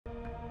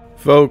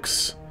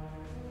Folks,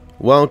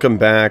 welcome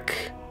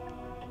back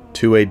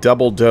to a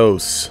double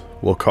dose,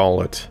 we'll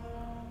call it.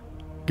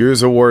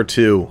 Gears of War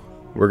 2.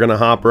 We're gonna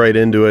hop right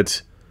into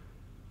it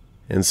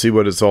and see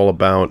what it's all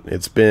about.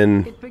 It's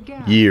been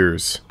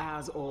years.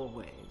 As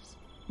always,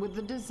 with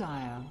the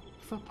desire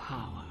for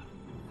power.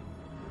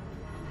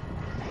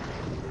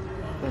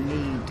 The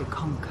need to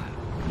conquer.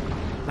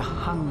 The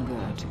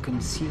hunger to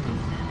consume.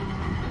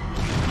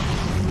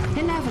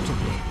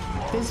 Inevitably,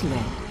 this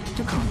led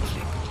to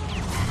conflict.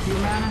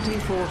 Humanity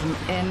fought an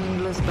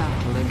endless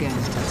battle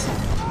against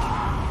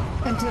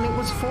itself, until it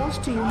was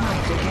forced to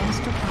unite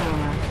against a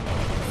power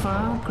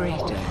far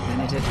greater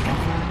than it had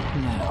ever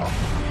known.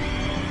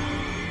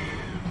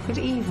 But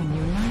even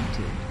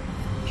united,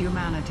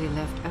 humanity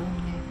left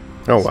only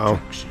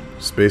destruction.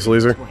 Space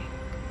laser?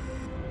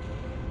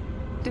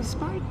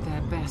 Despite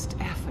their best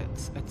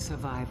efforts at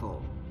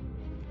survival,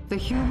 the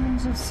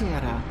humans of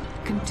Sierra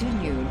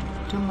continued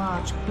to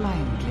march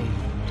blindly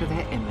to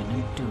their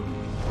imminent doom.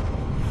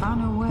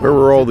 Where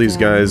were all these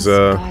guys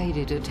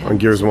on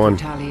Gears 1?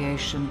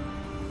 Retaliation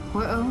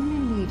were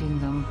only leading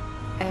them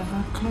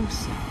ever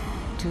closer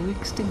to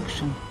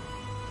extinction.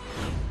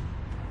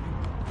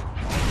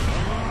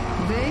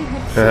 They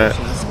had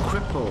fought us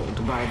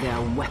crippled by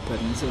their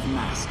weapons of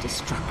mass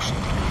destruction.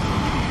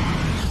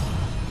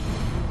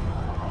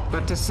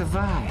 But to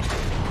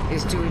survive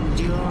is to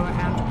endure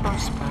and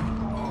prosper,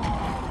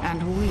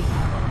 and we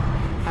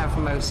have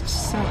most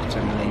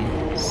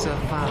certainly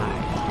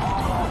survived.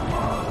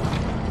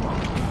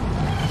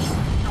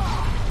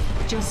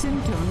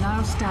 Jacinto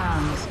now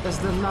stands as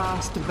the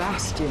last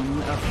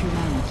bastion of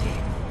humanity.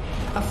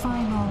 A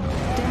final,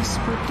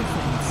 desperate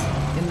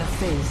defense in the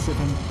face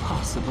of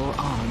impossible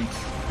odds.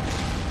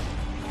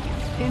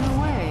 In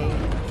a way,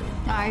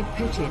 I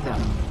pity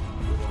them.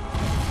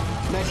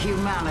 But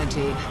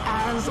humanity,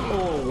 as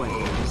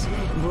always,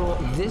 brought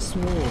this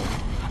war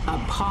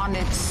upon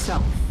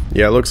itself.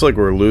 Yeah, it looks like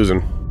we're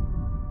losing.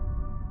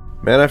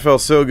 Man, I felt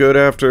so good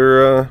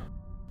after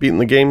beating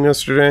the game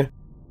yesterday.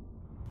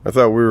 I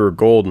thought we were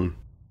golden.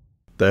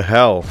 The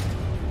hell?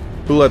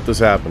 Who let this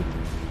happen?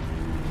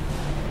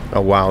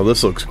 Oh wow,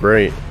 this looks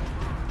great.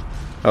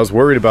 I was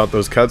worried about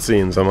those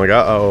cutscenes. I'm like,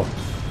 uh-oh.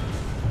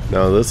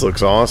 No, this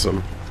looks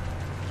awesome.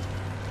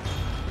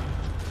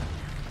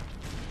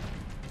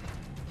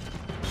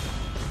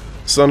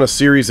 Son of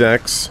Series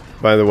X,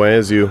 by the way,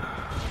 as you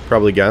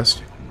probably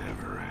guessed.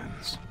 Never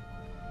ends.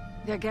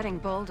 They're getting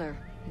bolder.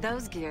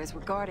 Those gears were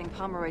guarding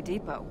Pomeroy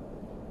Depot.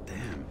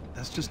 Damn,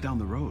 that's just down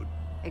the road.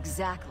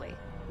 Exactly.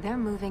 They're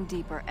moving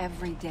deeper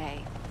every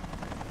day.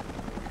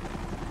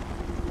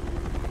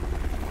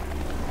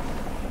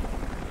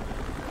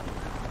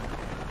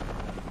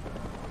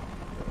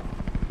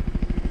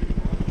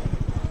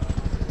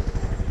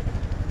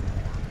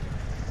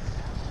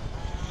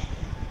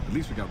 At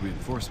least we got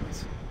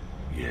reinforcements.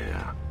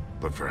 Yeah,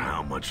 but for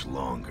how much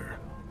longer?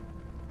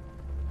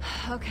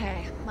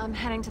 Okay, I'm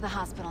heading to the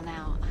hospital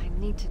now. I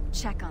need to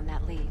check on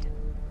that lead.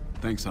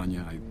 Thanks,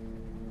 Anya.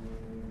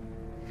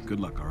 Good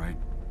luck, all right?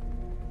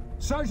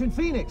 Sergeant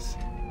Phoenix!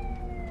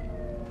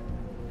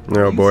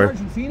 Oh boy.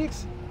 Sergeant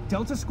Phoenix?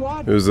 Delta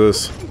Squad? Who's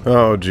this?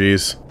 Oh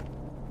jeez.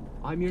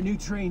 I'm your new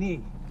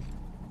trainee.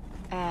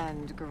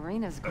 And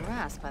green as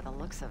grass by the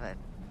looks of it.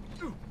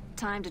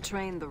 Time to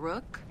train the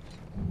Rook?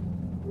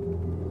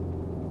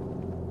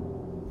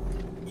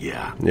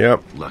 Yeah.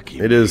 Yep.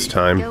 Lucky it is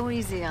time. Go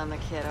easy on the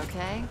kid,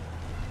 okay?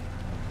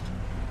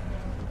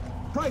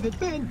 Private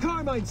Ben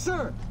Carmine,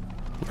 sir!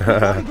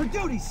 Reporting for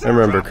duty, sir! I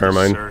remember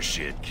Carmine. Sir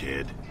shit,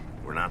 kid.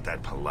 We're not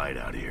that polite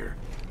out here.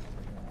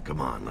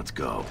 Come on, let's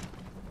go.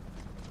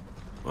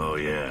 Oh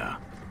yeah.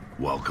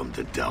 Welcome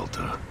to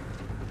Delta.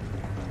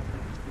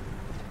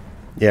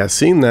 Yeah,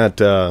 seeing that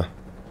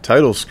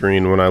title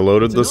screen when I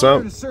loaded this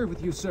up to serve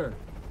with you, sir.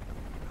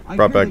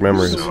 brought back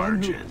memories.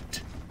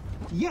 Sergeant.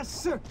 Yes,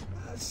 sir.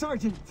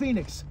 Sergeant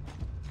Phoenix.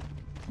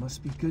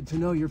 Must be good to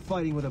know you're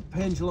fighting with a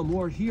Pendulum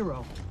War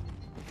hero.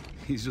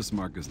 He's just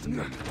Marcus to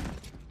me.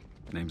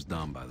 Name's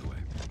Dom, by the way.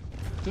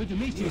 Good to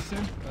meet you,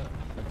 sir.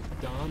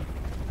 Dom.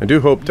 I do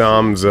hope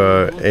Dom's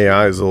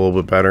AI is a little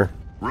bit better.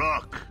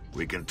 Rook,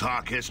 we can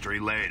talk history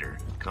later.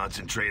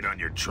 Concentrate on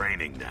your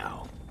training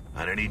now.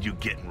 I don't need you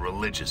getting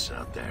religious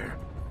out there.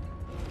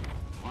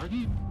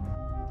 Pardon?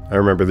 I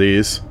remember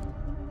these.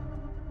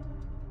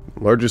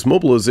 Largest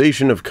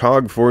mobilization of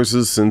COG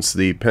forces since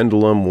the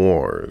Pendulum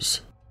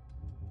Wars.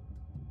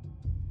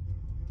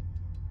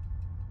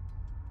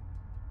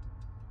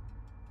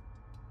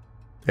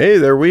 Hey,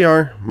 there we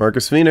are,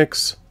 Marcus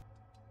Phoenix.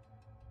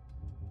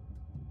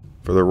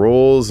 For the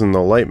roles in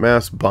the light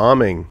mass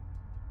bombing.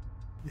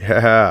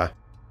 Yeah.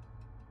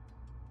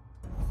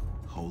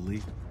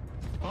 Holy.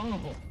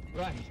 Oh,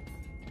 right.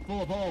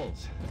 Full of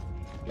holes.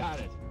 Got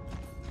it.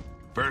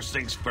 First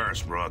things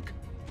first, Rook.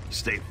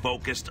 Stay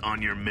focused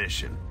on your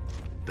mission.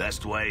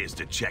 Best way is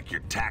to check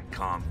your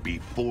TACCOM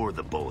before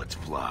the bullets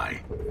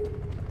fly.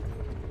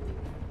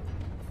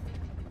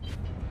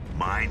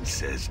 Mine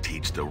says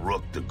teach the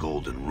Rook the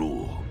golden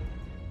rule.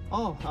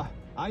 Oh,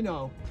 I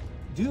know.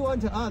 Do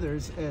unto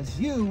others as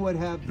you would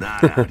have...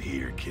 Not out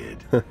here, kid.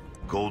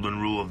 golden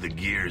rule of the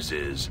Gears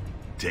is,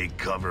 take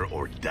cover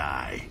or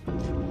die.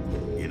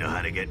 You know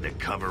how to get into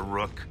cover,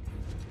 Rook?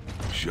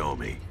 Show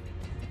me.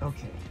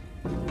 Okay.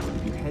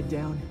 Keep your head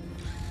down,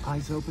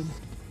 eyes open,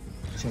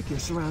 check your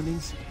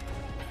surroundings.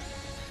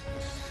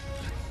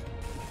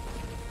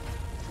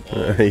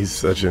 He's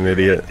such an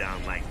idiot. Head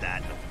down like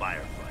that in a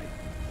firefight.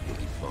 You'll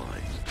be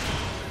fine.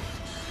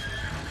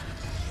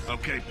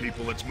 Okay,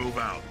 people, let's move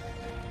out.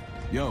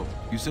 Yo,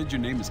 you said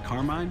your name is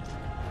Carmine?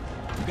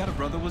 You got a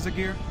brother was a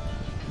Gear?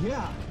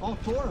 Yeah, all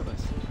 4 of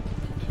us.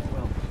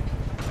 Well,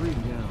 3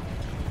 now.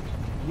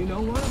 You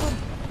know one of them?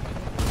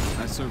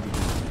 I served with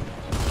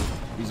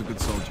him. He's a good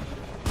soldier.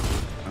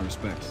 My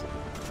respects.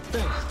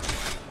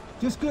 Thanks.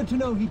 Just good to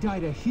know he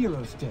died a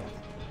hero's death.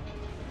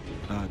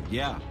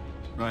 Yeah,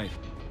 right.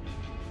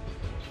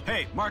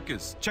 Hey,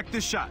 Marcus, check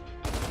this shot.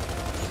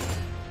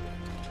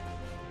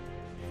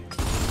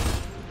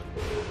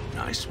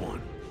 Nice one.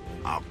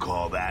 I'll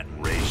call that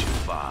and raise you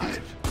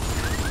 5.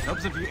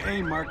 Helps if you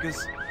aim,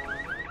 Marcus.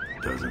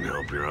 Doesn't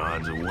help your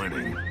odds of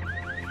winning.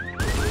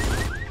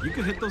 You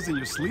could hit those in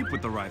your sleep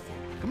with the rifle.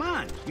 Come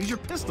on, use your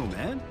pistol,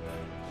 man.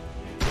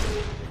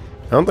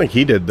 I don't think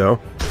he did, though.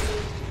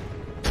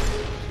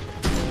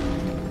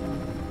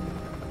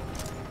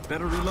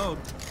 Better reload.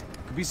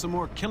 Could be some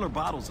more killer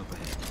bottles up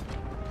ahead.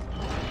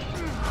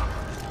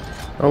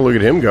 Oh, look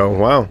at him go.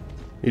 Wow.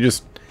 He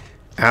just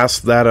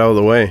asked that out of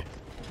the way.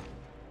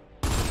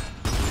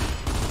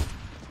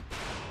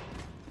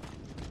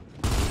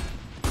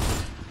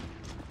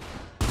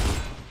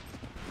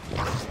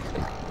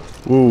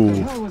 Ooh. What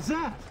the hell was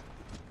that?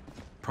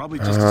 Probably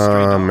just a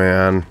stray dog.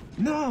 Man.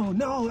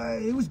 No,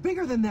 it was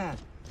bigger than that.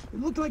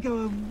 It looked like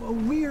a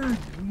weird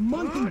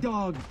monkey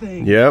dog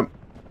thing. Yep.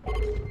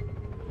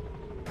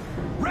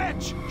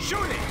 Reg,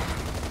 shoot it!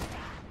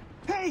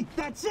 Hey,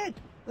 that's it!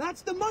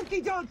 That's the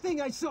monkey dog thing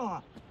I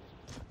saw!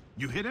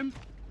 You hit him?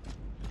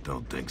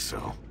 Don't think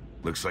so.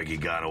 Looks like he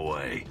got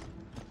away.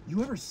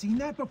 You ever seen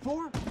that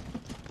before?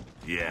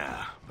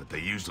 Yeah, but they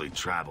usually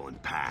travel in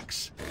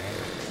packs.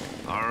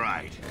 All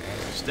right,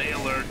 stay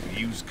alert and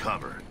use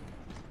cover.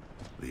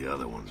 The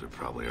other ones are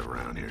probably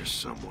around here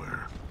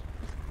somewhere.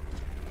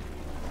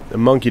 The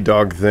monkey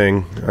dog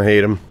thing. I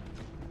hate him.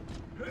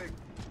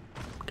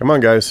 Come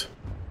on, guys.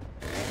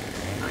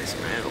 Nice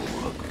mantle,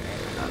 Rook.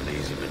 Not an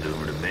easy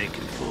maneuver to make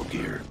in full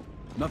gear.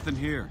 Nothing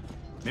here.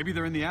 Maybe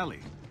they're in the alley.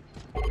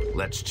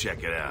 Let's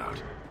check it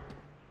out.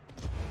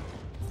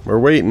 We're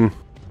waiting.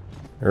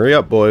 Hurry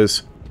up,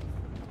 boys.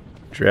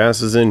 Get your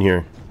asses in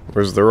here.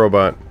 Where's the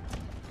robot?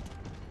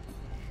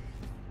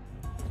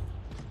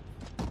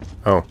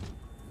 Oh.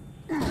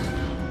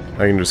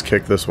 I can just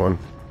kick this one.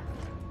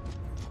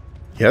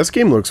 Yeah, this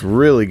game looks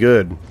really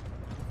good.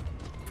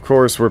 Of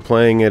course, we're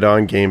playing it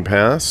on Game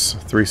Pass,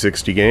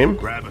 360 game.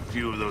 Grab a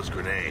few of those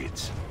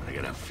grenades. I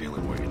got a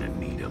feeling we're gonna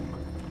need them.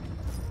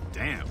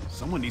 Damn,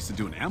 someone needs to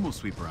do an ammo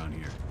sweep around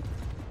here.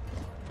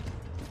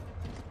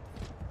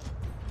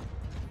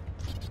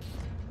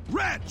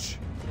 Reg!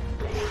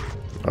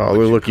 Oh,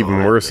 they look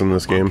even worse in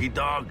this Monkey game.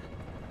 dog?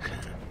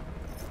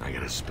 I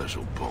got a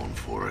special bone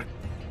for it.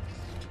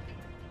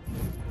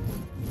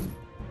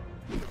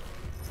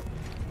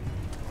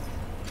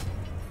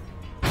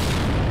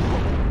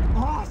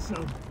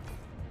 Awesome!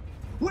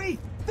 Wait,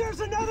 there's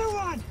another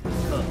one!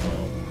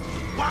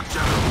 Watch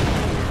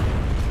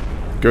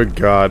out! Good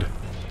God.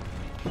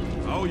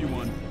 Oh, you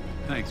won.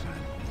 Thanks, man.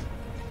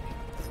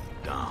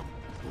 Dom,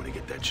 you wanna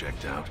get that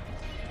checked out?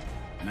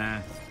 Nah,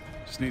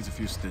 just needs a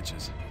few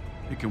stitches.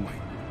 It can wait.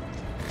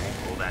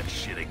 Pull that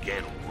shit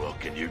again,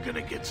 Rook, and you're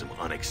gonna get some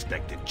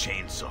unexpected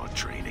chainsaw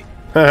training.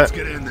 Let's Let's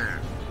get in there.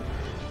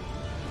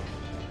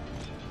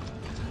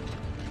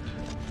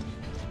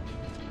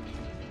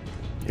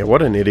 Yeah,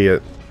 what an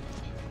idiot.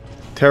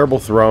 Terrible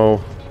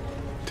throw.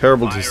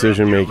 Terrible Fire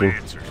decision up your making.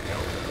 lancers, Delta.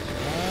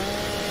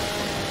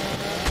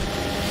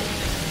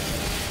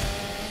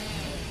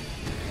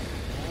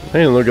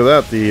 Hey, look at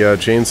that. The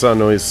chainsaw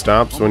noise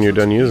stops when you're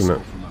done using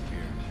it. From up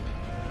here.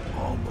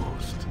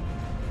 Almost.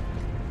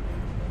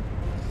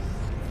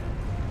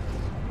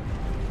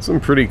 Some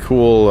pretty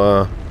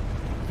cool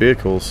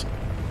vehicles.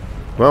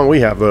 Why don't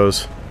we have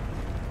those?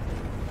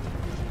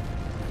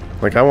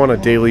 Like, I want a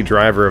daily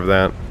driver of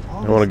that.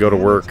 I want to go to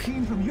work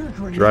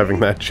driving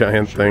that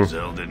giant thing.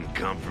 Zell didn't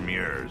come from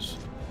yours.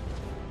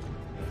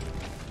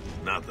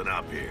 Nothing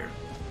up here.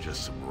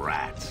 Just some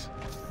rats.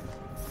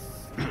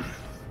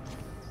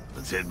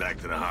 Let's head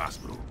back to the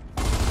hospital.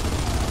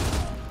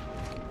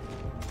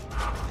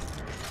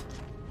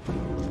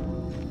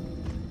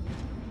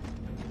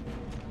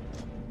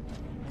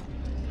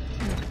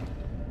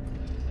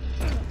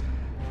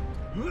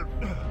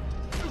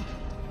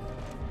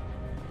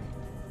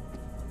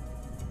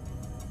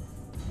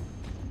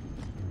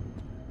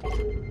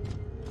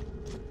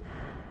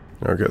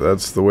 Okay,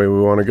 that's the way we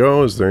want to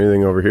go. Is there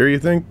anything over here, you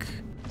think?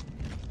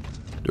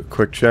 Do a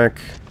quick check.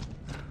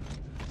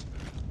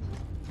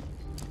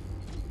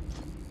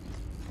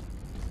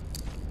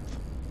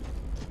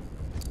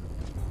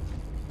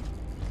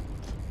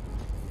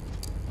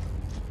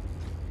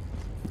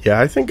 Yeah,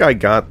 I think I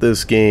got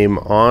this game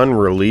on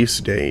release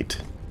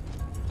date.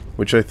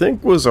 which I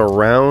think was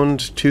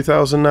around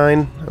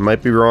 2009. I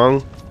might be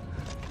wrong.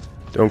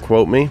 Don't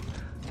quote me.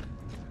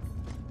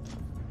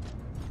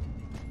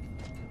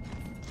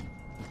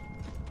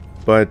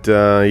 But,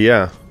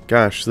 yeah.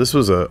 Gosh, this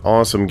was an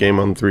awesome game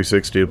on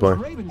 360 to play.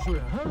 Ravens were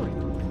in a hurry.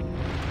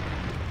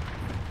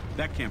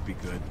 That can't be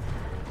good.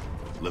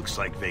 Looks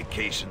like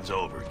vacation's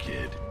over,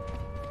 kid.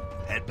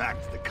 Head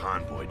back to the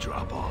convoy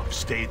drop-off.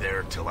 Stay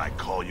there till I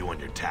call you on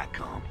your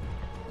TACCOM.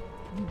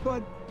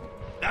 But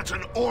That's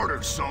an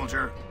order,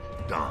 soldier.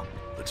 Dom,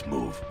 let's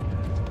move.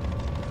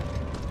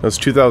 That's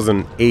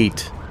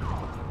 2008.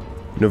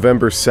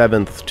 November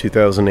 7th,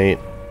 2008.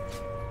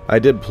 I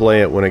did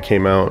play it when it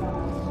came out.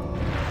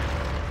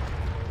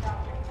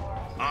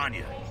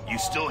 Anya, you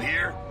still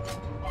here?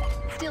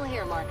 Still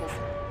here, Marcus.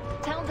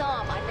 Tell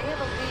Dom I may have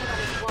a lead on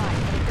his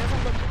wife, but it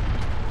doesn't look...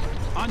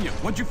 Anya,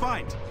 what'd you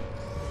find?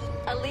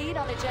 A lead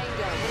on a Jane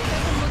Doe, but it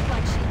doesn't look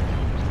like she...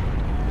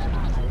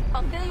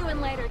 I'll fill you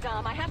in later,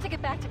 Dom. I have to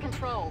get back to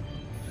control.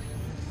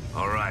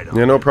 All right.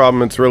 Yeah, no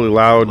problem. It's really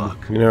loud.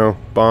 You know,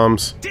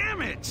 bombs.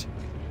 Damn it!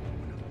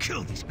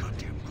 Kill these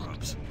goddamn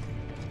grubs.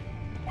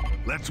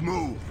 Let's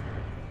move.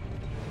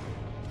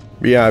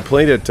 Yeah, I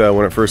played it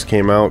when it first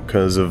came out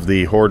because of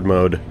the Horde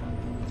mode.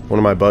 One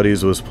of my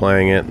buddies was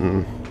playing it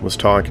and was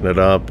talking it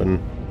up,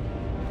 and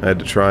I had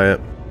to try it.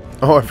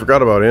 Oh, I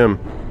forgot about him.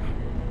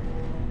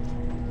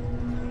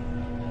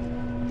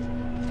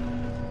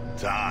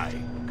 Ty,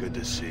 good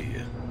to see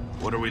you.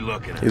 What are we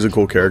looking at? He's a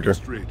cool character.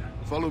 Straight.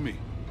 Follow me.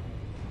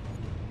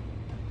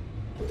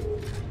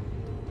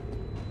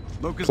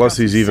 Locust Plus,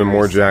 got he's some even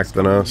more serious jacked sex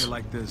than going us. here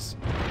like this.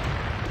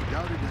 I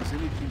doubt it has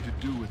anything to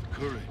do with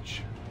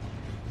courage.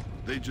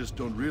 They just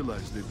don't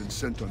realize they've been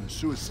sent on a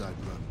suicide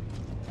run.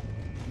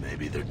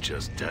 Maybe they're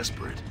just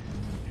desperate.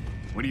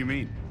 What do you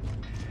mean?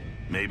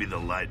 Maybe the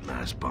light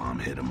mass bomb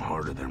hit them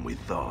harder than we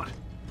thought.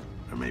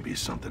 Or maybe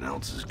something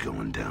else is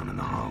going down in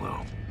the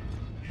hollow.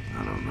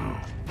 I don't know.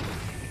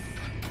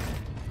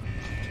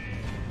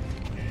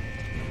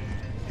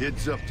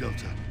 Heads up,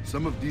 Delta.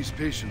 Some of these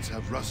patients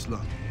have rust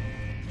lung.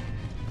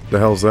 The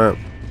hell's that?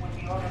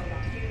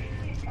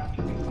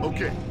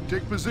 Okay,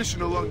 take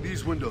position along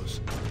these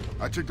windows.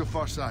 I took the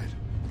far side.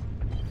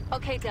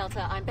 Okay,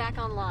 Delta, I'm back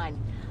online.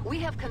 We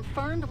have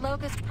confirmed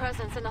Locust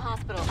presence in the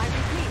hospital. I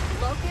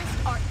repeat,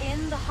 Locusts are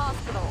in the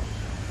hospital.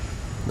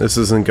 This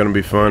isn't gonna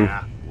be fun.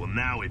 Yeah, well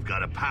now we've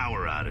got a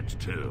power outage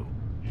too.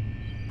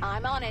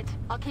 I'm on it.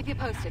 I'll keep you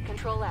posted.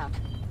 Control out.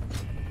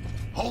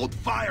 Hold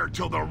fire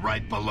till they're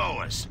right below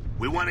us.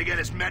 We want to get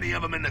as many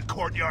of them in the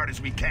courtyard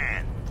as we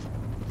can.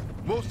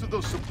 Most of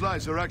those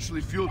supplies are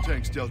actually fuel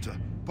tanks, Delta.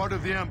 Part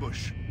of the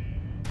ambush.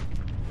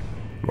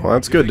 Well,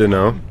 that's good to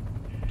know.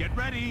 Get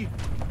ready.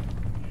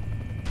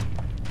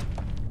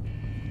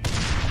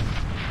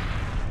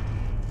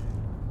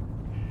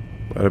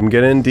 Let him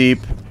get in deep.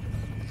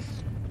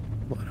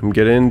 Let him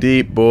get in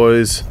deep,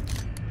 boys.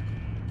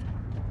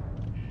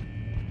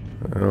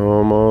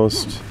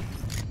 Almost.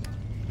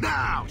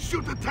 Now,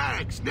 shoot the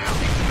tanks. Now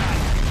these guys.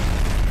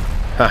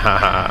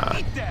 Haha.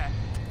 Eat that.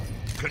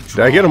 Did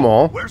I get them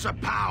all? Where's the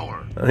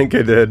power? I think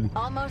I did.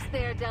 Almost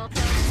there, Delta.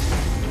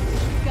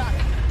 You got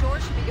it. The door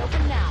should be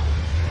open now.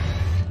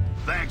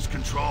 Thanks,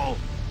 Control.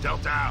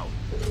 Delta out.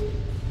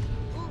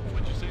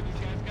 What'd you say these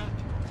guys got?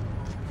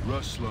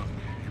 Rust lung,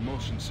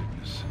 emotion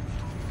sickness.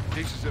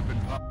 Cases have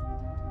been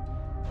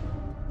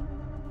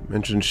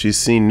Mentioned she's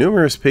seen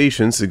numerous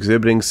patients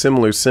exhibiting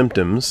similar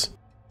symptoms.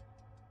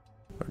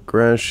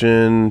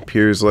 Aggression,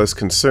 appears less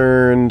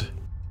concerned.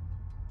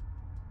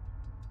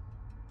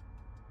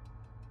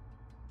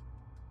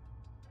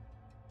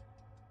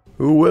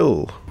 Who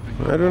will?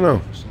 I don't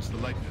know. since the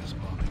lightness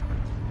bombing.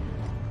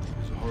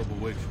 It was a horrible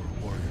way for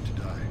a warrior to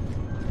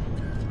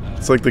die.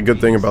 It's like the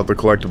good thing about the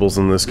collectibles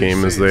in this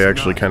game is they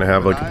actually kind of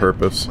have like a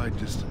purpose. My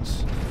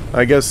distance.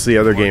 I guess the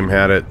other game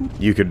had it.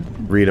 You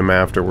could read them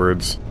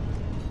afterwards.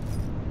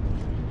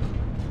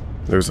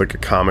 There's like a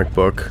comic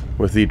book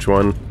with each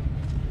one.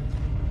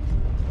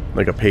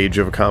 Like a page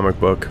of a comic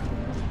book.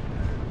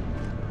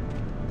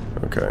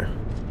 Okay.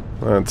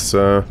 That's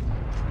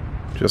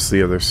just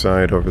the other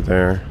side over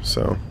there,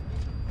 so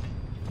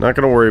not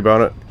gonna worry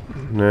about it.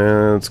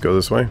 Nah, let's go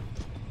this way.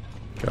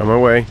 Get on my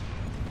way.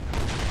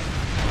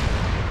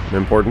 An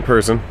important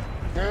person.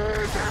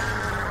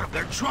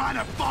 They're trying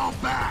to fall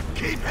back.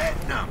 Keep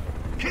hitting them.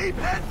 Keep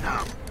hitting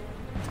them.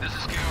 This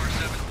is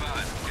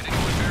KR-75. Can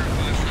anyone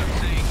verify what I'm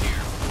saying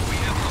here? We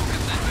have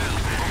Locust inbound.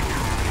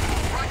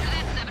 Roger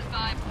that,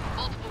 75.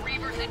 Multiple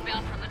Reavers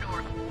inbound from the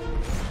north.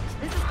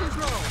 This is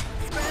Control.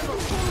 Scramble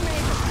full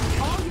neighbor.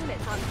 All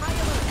units on high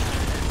alert.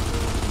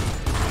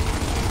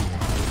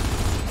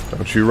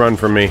 Don't you run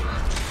from me.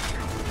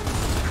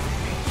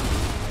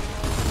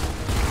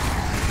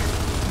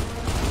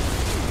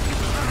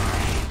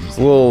 It's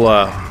a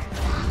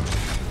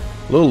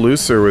little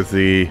looser with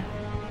the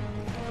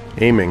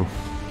aiming.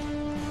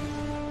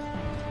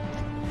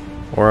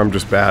 Or I'm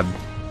just bad.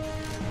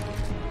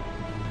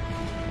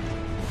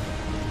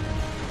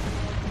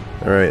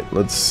 Alright,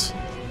 let's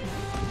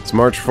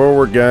march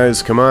forward,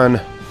 guys. Come on.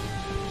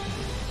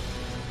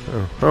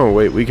 Oh,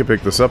 wait, we can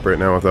pick this up right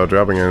now without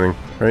dropping anything,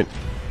 right?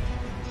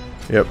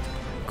 Yep.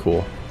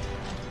 Cool.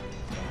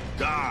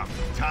 Dom,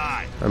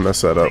 Ty. I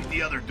messed that up. Take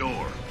the other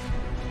door.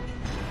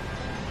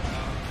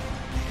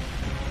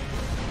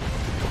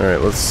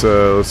 Alright, let's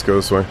go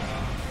this way.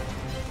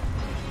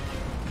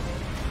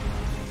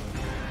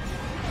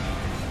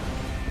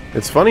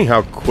 It's funny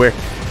how quick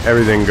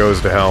everything goes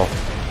to hell.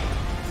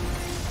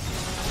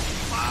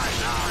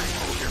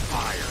 5-9, hold your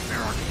fire. There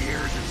are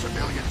gears and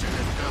civilians in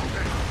this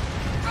building.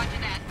 Roger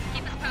that.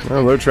 Keep us posted.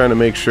 Well, they're trying to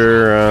make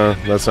sure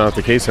that's not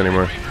the case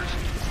anymore. Roger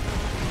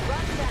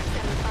that,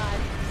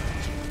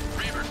 7-5.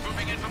 Reavers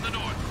moving in from the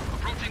north,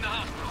 approaching the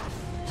hospital.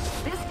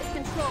 This is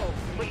Control.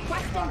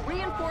 Requesting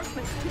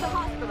reinforcements to the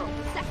hospital.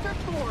 Sector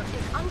 4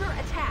 is under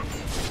attack.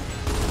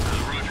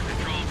 Roger,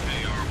 Control.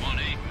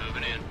 KR-18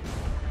 moving in.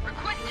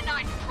 Request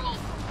denied, Control.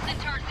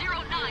 Centaur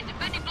 09,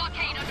 defending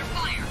blockade under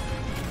fire.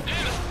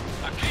 Damn it!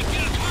 I can't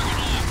get a target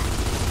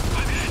off.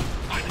 I'm hit!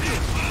 I'm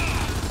hit!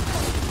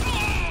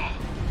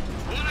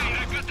 Well, I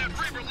got that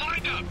Reaver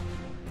lined up.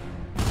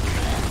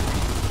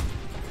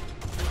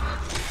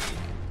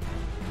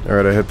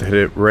 Alright, I had to hit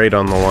it right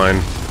on the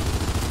line.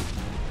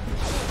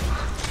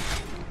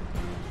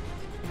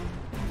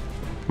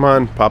 Come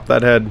on, pop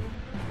that head.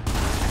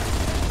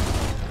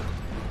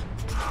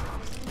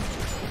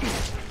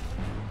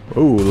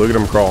 Ooh, look at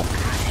him crawl.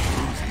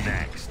 Who's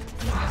next?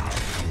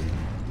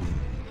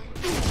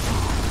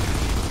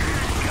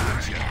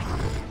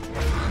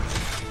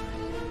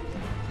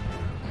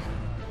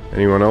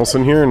 Anyone else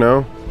in here?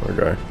 No?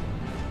 Okay.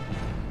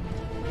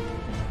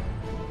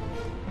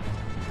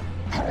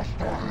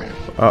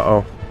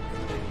 Uh-oh.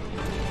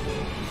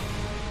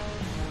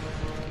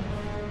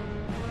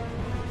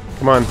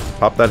 Come on,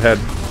 pop that head.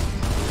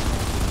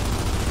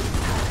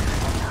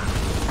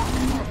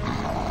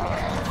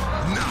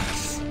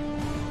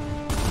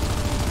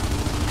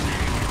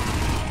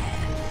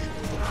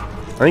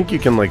 I think you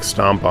can, like,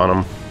 stomp on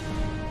them.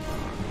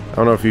 I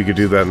don't know if you could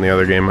do that in the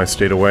other game. I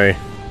stayed away.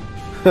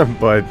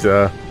 But,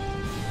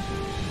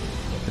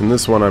 in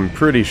this one, I'm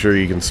pretty sure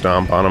you can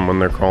stomp on them when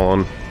they're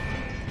crawling.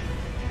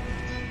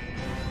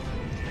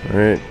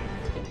 Alright.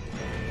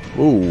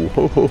 Ooh,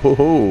 ho ho ho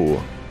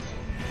ho.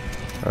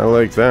 I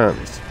like that.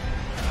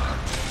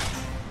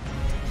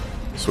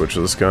 Switch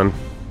to this gun.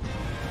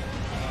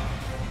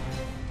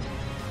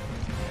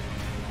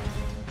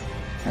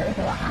 I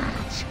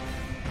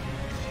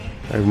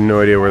have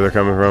no idea where they're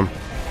coming from.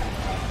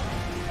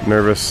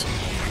 Nervous.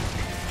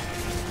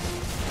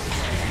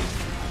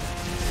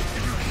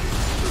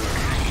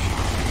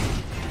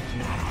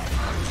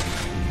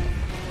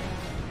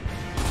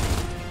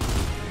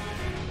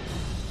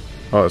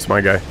 Oh, it's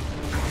my guy.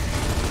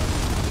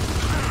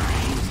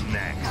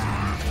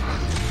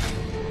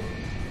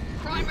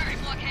 Primary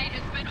blockade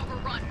has been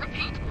overrun.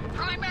 Repeat,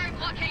 primary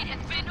blockade has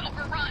been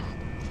overrun.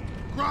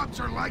 Grubs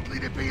are likely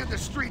to be in the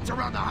streets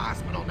around the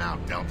hospital now,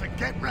 Delta.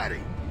 Get ready.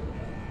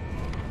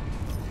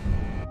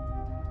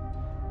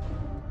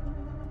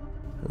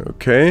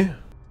 Okay.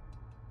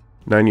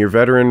 9-year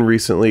veteran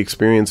recently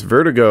experienced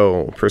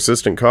vertigo,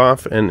 persistent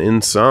cough, and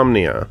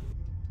insomnia.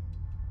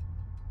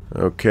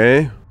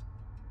 Okay.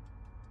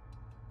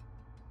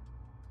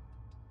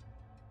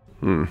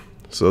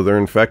 So they're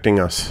infecting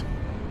us.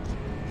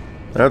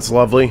 That's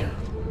lovely.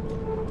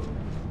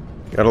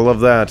 Gotta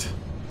love that.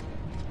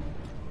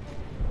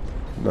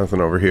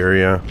 Nothing over here,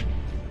 yeah.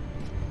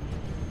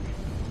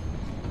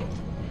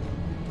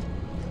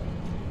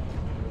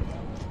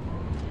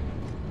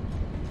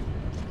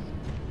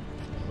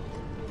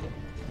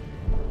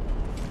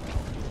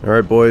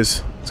 Alright,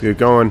 boys. Let's get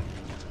going.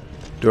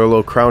 Do our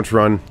little crouch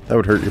run. That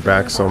would hurt your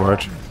back so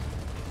much.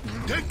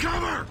 Take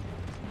cover!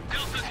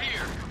 Delta's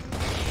here.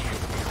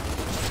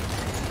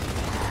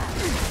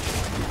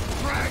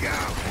 Frag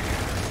out!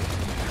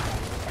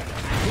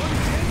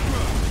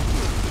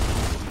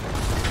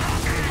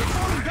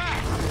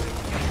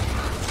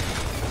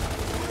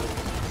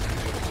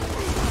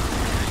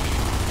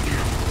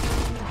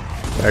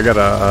 I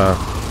gotta,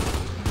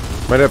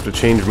 might have to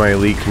change my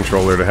Elite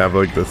controller to have,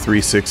 like, the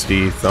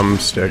 360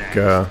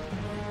 thumbstick,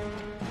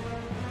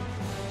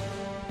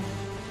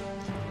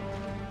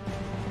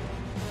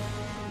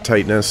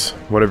 tightness,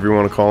 whatever you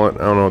want to call it.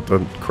 I don't know what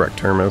the correct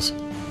term is.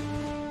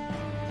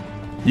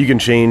 You can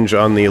change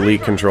on the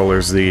Elite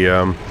controllers the,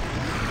 oh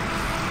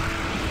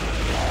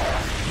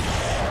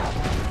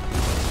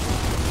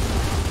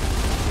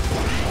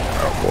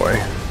boy.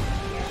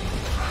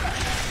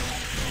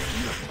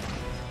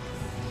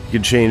 You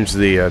can change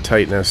the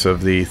tightness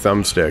of the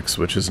thumbsticks,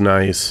 which is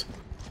nice.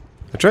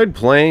 I tried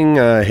playing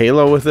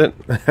Halo with it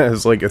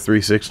as like a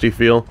 360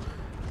 feel,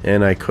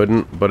 and I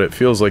couldn't, but it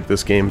feels like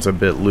this game's a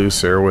bit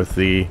looser with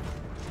the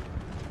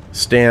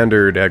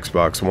standard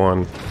Xbox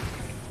One.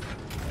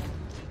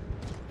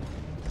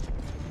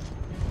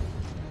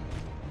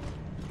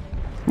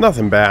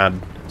 Nothing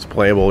bad. It's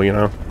playable, you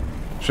know.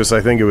 It's just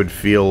I think it would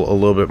feel a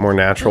little bit more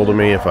natural to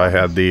me if I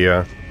had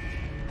the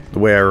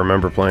way I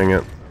remember playing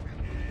it.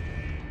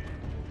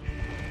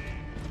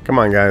 Come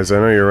on, guys. I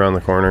know you're around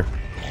the corner.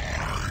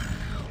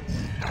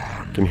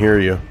 Can hear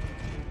you.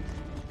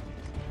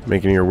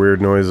 Making your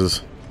weird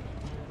noises.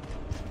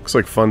 Looks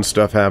like fun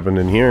stuff happened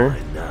in here.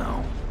 Right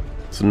now.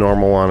 It's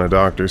normal on a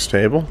doctor's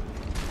table.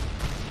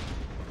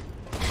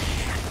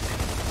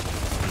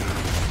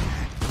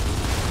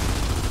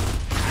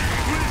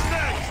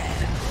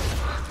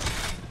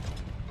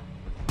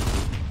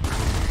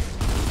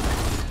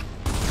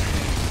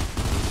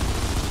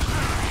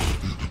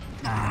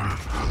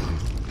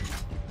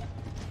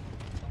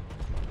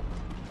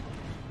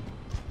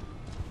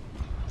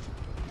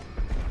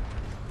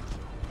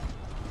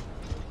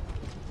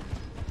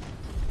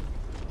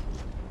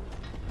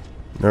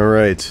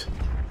 Alright.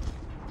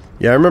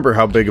 Yeah, I remember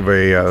how big of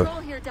a, Control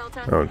here,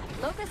 Delta. oh,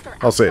 Locusts are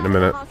I'll say it in a outside the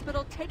minute.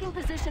 hospital, taking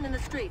position in the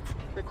streets,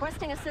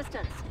 requesting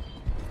assistance.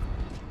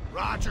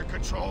 Roger,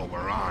 Control,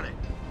 we're on it.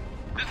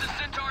 This is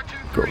Centaur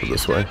 2-3. Go over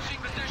this way.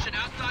 Establishing position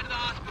outside of the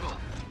hospital.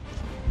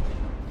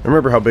 I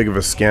remember how big of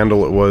a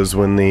scandal it was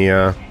when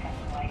the,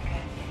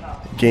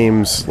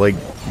 games, like,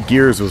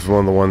 Gears was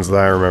one of the ones that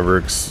I remember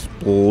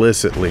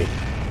explicitly.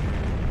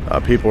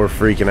 People were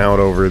freaking out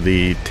over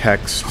the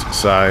text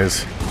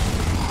size,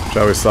 which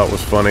I always thought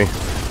was funny.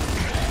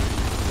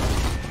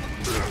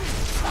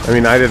 I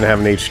mean, I didn't have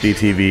an HD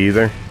TV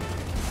either,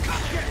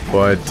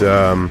 but,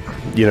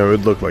 you know, it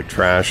would look like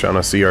trash on a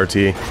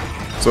CRT.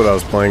 That's what I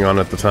was playing on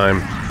at the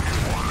time.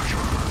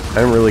 I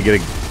didn't really get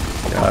a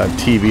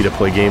TV to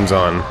play games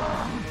on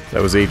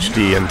that was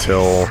HD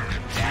until,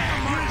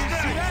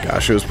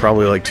 gosh, it was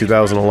probably like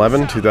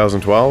 2011,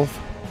 2012.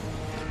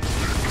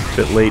 A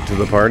bit late to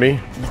the party,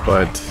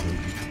 but,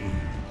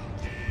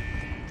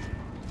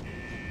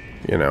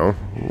 you know,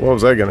 what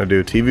was I gonna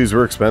do? TVs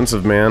were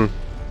expensive, man.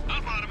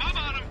 I'm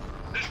on him.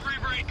 This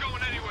Reaver ain't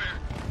going anywhere.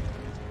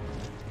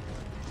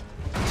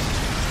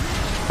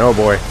 Oh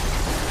boy.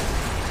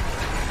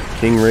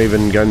 King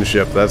Raven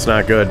gunship, that's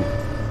not good.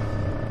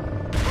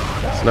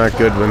 It's not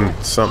good when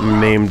something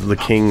named the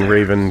King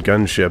Raven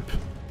gunship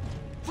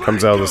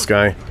comes out of the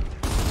sky.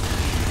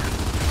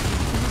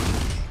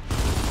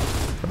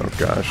 Oh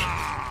gosh.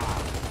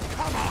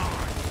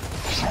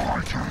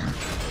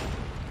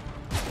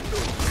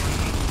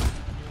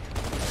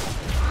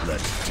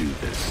 Let's do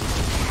this.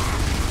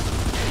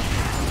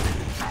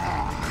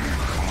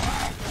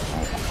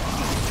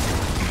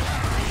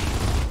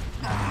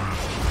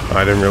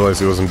 I didn't realize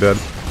he wasn't dead.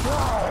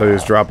 Thought he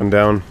was dropping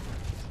down.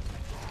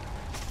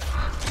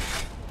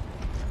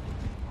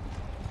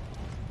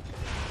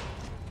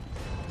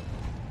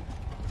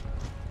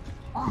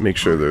 Make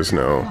sure there's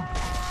no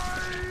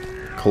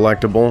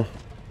collectible.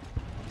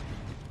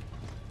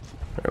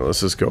 Alright,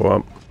 let's just go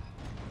up.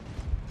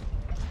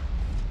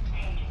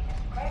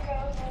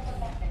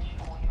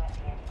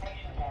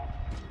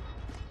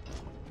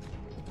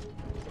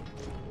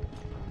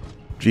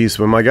 Geez,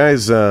 when my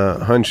guys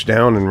hunch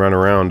down and run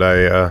around,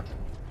 I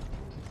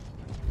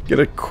get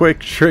a quick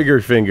trigger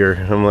finger.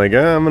 I'm like,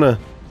 I'm gonna...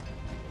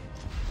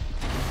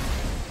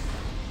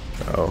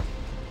 Oh.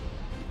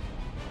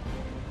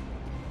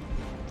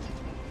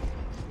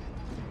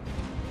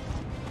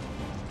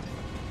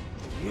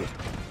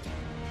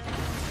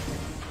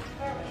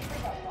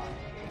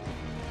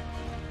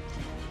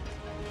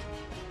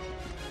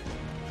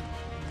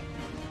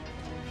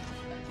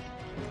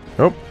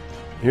 Oh,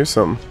 here's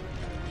something.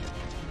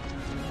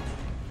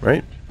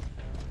 Right?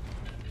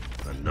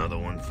 Another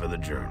one for the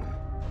journal.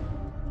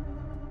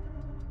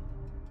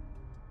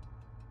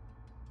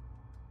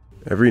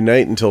 Every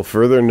night until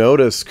further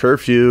notice.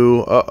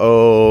 Curfew.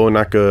 Uh-oh,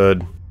 not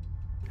good.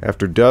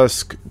 After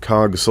dusk,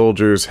 COG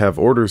soldiers have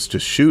orders to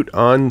shoot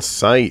on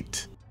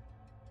sight.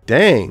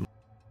 Dang.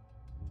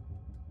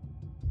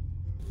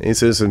 A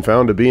citizen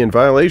found to be in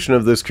violation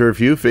of this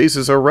curfew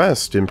faces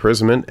arrest,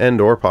 imprisonment,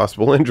 and or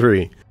possible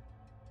injury.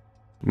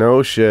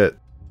 No shit.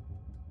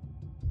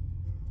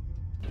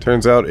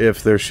 Turns out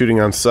if they're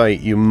shooting on sight,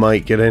 you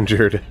might get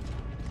injured.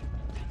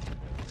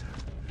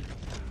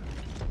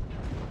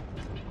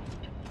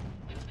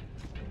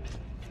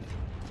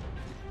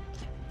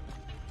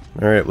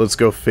 Alright, let's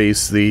go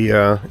face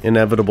the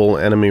inevitable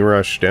enemy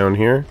rush down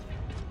here.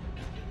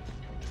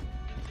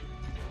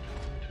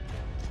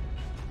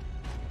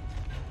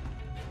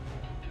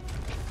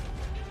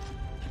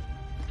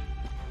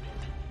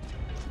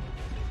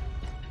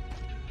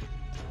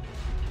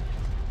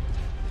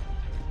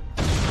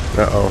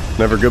 Uh-oh.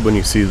 Never good when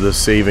you see the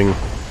saving.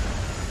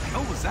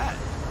 What was that?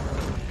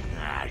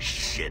 Ah,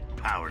 shit.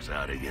 Power's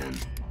out again.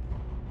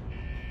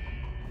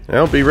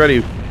 Well, be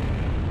ready.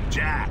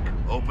 Jack,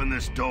 open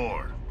this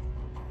door.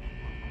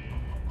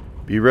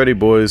 Be ready,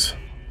 boys.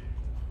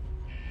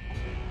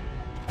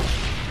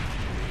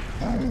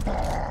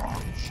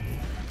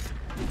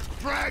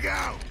 Frag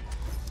out!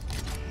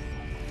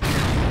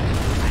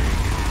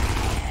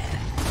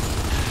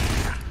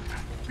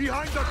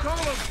 Behind the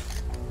column!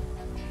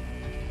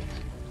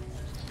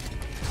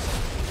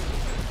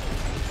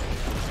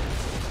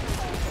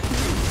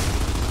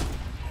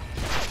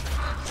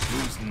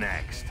 Who's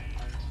next?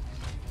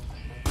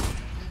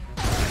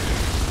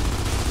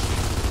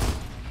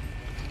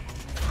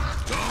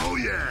 Oh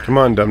yeah! Come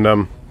on,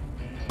 dum-dum.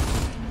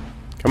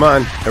 Come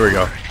on. There we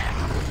go.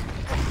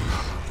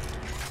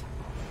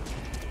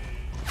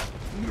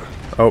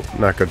 Oh,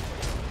 not good.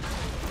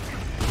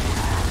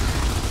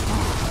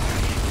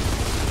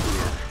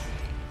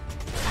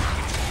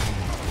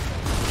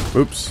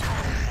 Oops.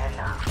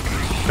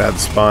 Bad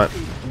spot.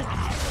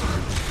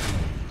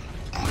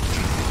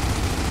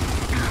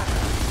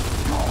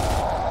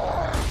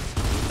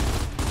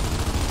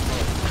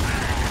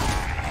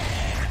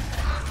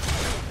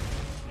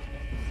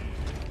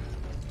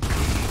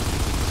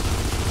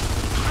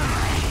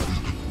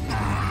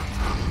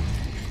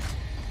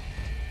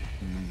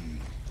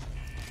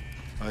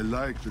 I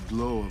like the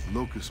glow of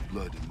locust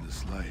blood in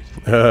this light.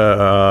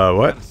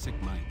 What? Got a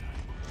sick mind.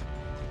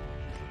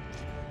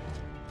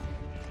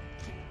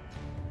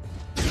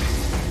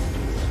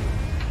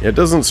 It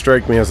doesn't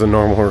strike me as a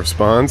normal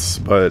response,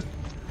 but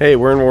hey,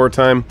 we're in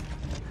wartime.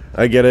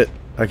 I get it.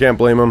 I can't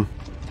blame him.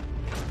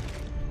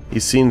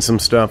 He's seen some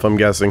stuff, I'm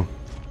guessing.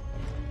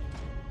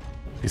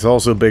 He's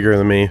also bigger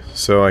than me,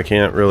 so I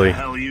can't really What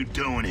the hell are you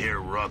doing here,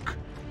 Rook?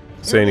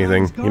 say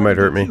anything. He might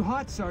hurt me. Too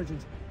hot,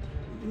 Sergeant.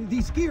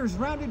 These skiers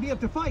rounded me up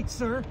to fight,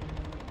 sir.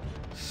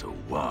 So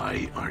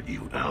why aren't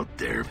you out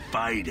there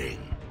fighting?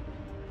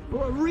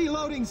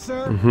 Reloading,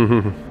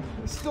 sir.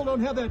 Still don't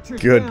have that trick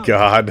Good down.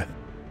 God.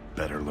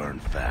 Better learn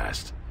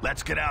fast.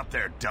 Let's get out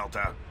there,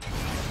 Delta.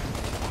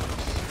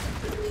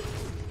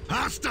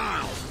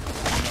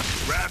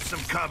 Hostiles! Grab some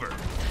cover.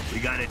 We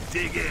gotta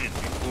dig in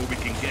before we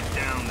can get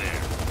down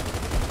there.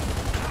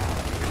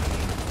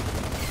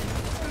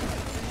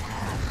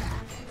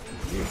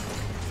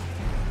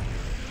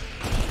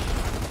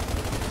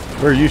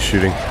 Where are you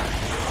shooting?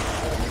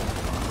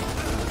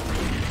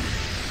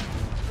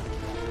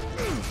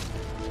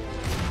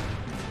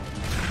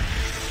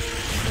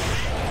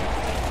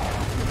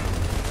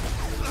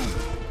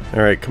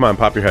 Alright, come on,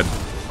 pop your head.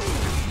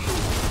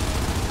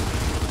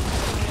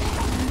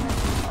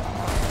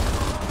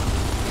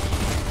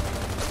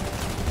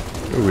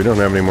 Ooh, we don't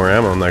have any more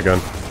ammo on that gun.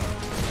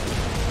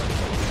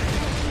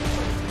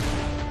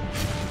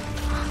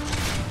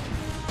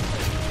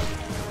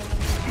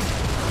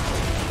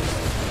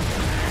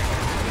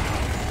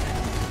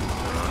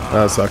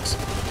 That sucks.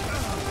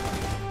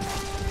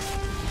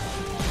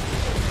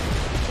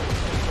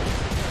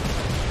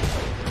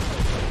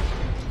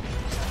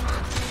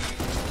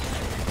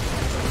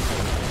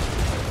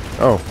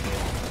 Oh,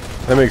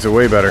 that makes it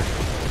way better.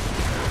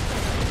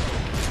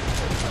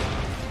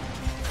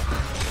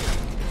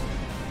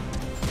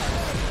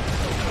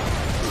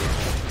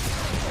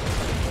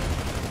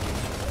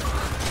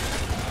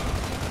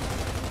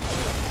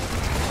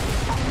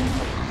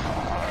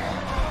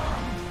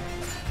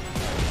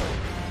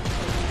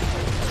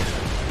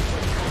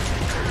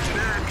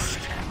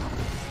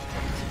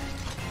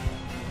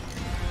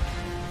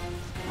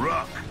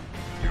 Rook,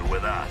 you're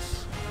with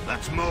us.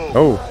 Let's move.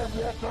 Oh,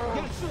 Yes,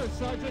 sir,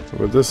 Sergeant. so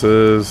what this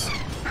is... This is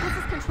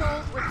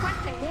Control,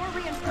 requesting more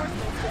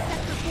reinforcements to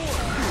Sector 4.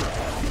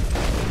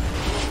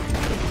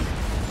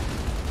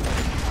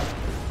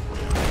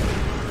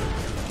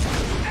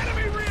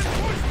 Enemy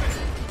reinforcement!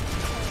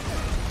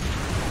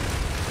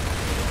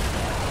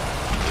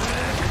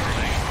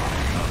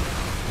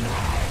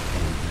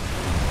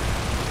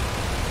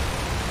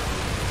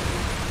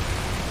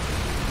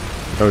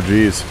 Oh,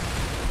 geez.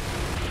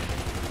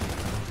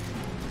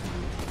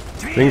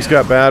 Things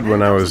got bad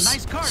when I was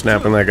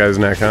snapping that guy's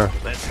neck, huh?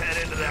 Let's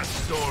head into that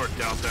store,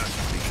 Delta.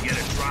 We can get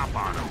a drop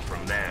on him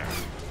from there.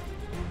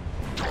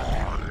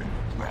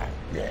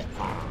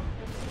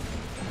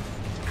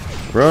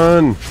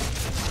 Run!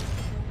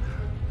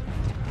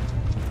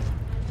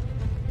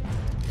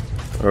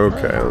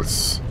 Okay,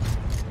 let's...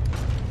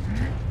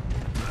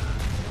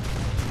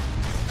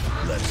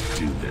 Let's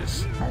do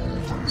this.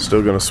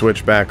 Still gonna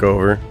switch back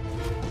over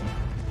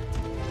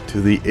to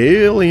the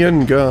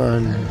alien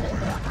gun.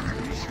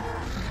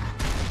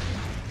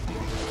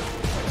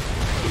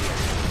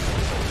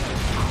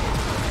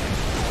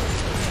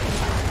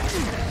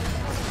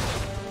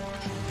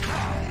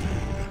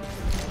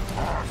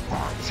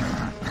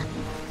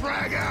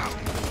 Frag out!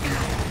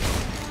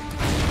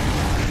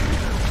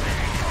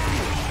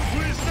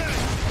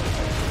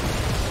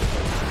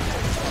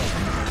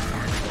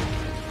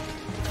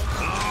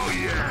 Oh,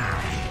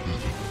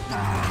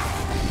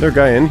 yeah! Is there a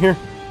guy in here?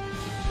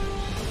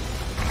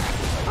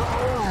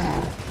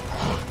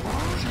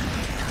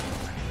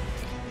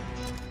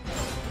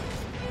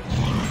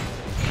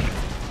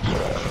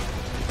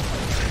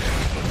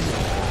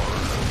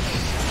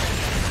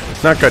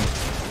 Not good.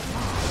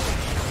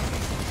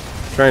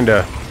 Trying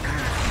to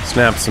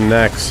snap some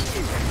necks.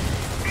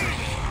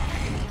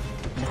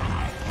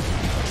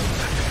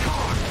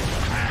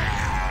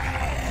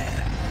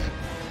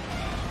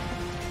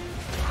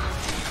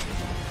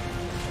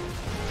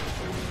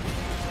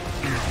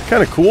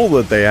 Kind of cool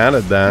that they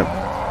added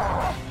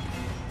that.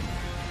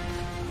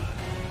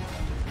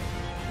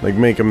 Like,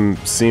 make them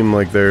seem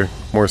like they're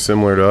more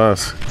similar to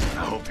us. I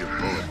hope you're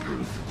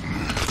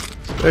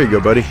bulletproof. There you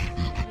go, buddy.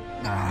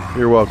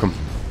 You're welcome.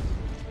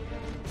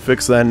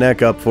 Fix that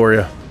neck up for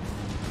you.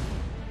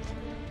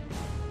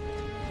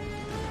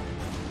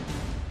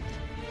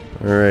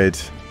 Alright.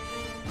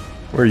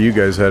 Where are you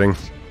guys heading?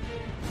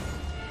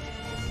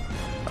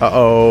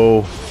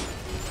 Uh-oh.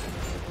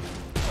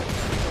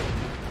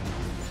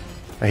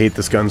 I hate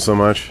this gun so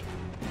much.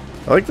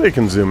 I like that it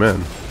can zoom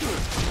in.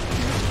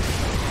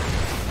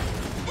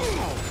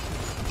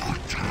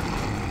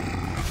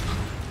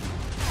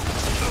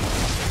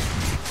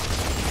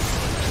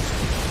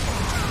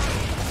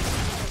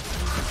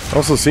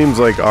 Also seems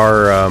like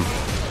our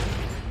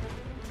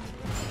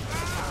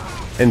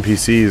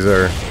NPCs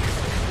are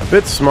a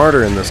bit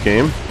smarter in this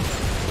game,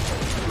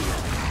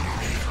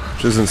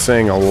 which isn't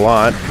saying a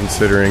lot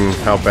considering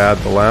how bad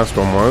the last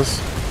one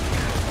was.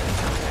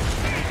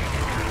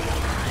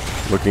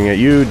 Looking at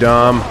you,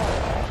 Dom.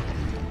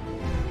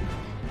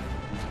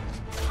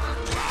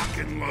 Lock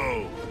and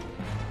load.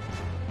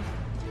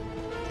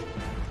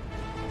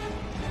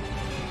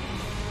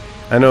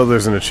 I know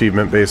there's an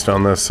achievement based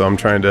on this, so I'm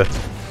trying to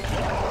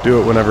do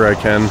it whenever I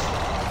can.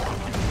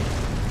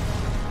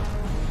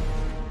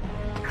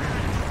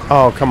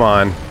 Oh, come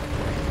on.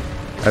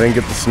 I didn't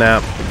get the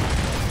snap.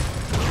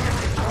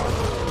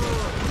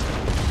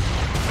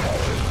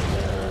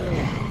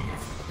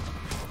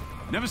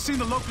 Never seen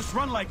the Locust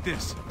run like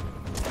this.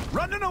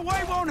 Running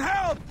away won't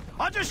help!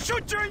 I'll just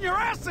shoot you in your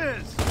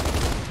asses!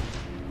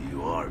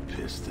 You are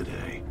pissed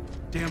today.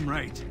 Damn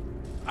right.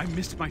 I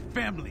missed my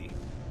family.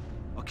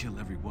 I'll kill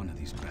every one of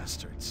these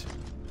bastards.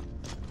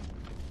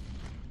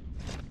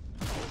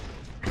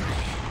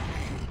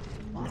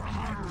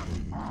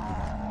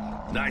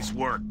 Nice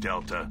work,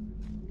 Delta.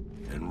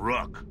 And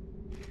Rook,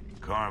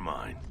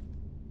 Carmine,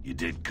 you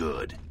did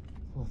good.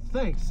 Well,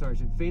 thanks,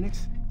 Sergeant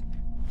Phoenix.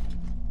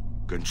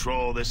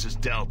 Control, this is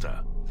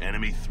Delta.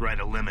 Enemy threat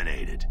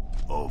eliminated.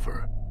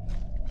 Over.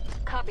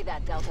 Copy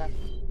that, Delta.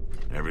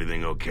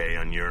 Everything okay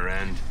on your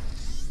end?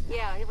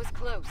 Yeah, it was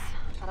close,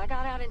 but I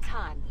got out in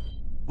time.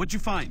 What'd you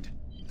find?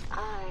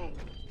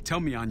 Tell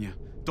me, Anya.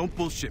 Don't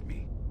bullshit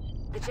me.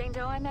 The Jane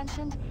Doe I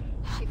mentioned,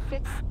 she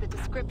fits the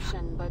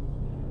description, but...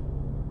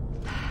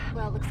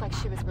 well, looks like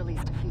she was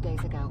released a few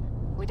days ago.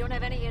 We don't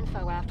have any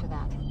info after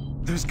that.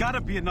 There's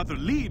gotta be another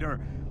lead or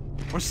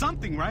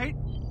something, right?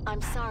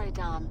 I'm sorry,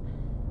 Dom.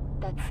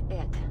 That's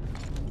it.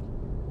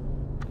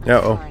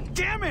 Uh-oh. Sorry.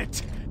 Damn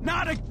it!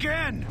 Not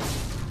again!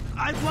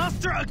 I've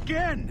lost her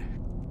again!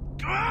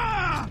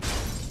 Ah!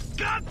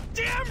 God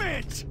damn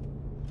it!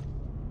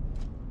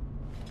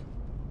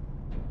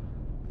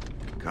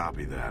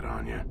 Copy that,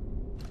 Anya.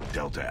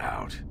 Delta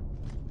out.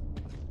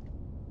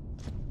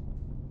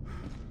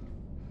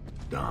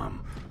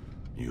 Dom,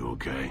 you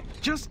okay?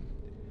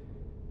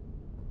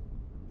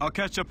 I'll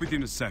catch up with you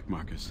in a sec,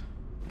 Marcus.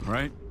 All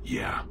right?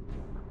 Yeah.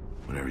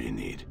 Whatever you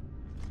need.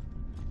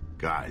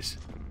 Guys,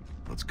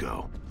 let's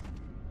go.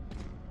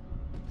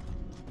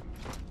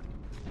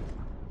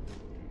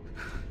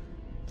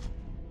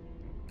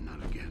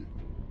 Not again.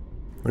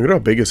 Look at how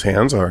big his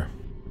hands are.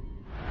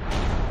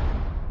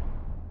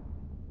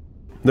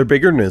 They're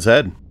bigger than his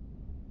head.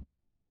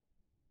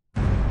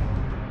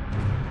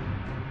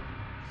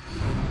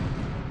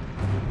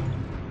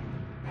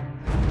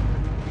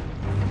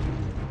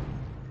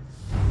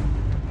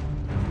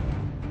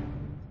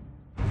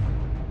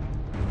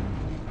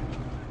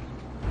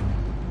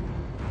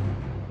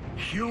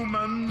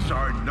 Humans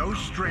are no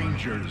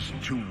strangers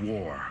to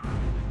war.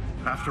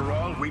 After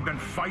all, we've been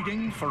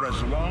fighting for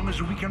as long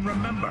as we can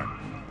remember.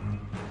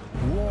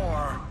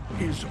 War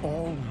is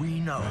all we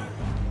know.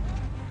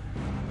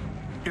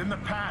 In the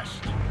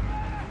past,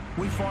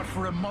 we fought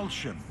for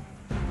emulsion.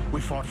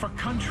 We fought for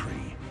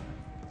country.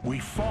 We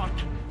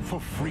fought for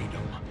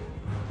freedom.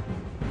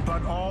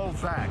 But all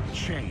that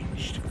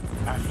changed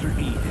after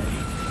E-Day.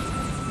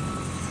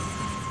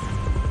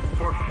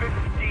 For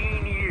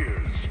 15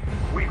 years,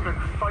 we've been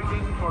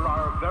fighting for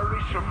our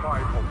very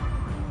survival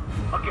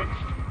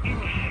against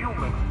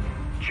inhuman,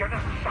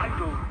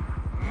 genocidal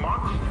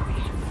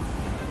monsters.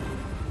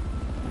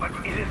 But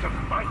it is a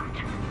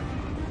fight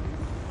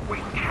we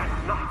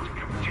cannot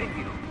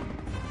continue.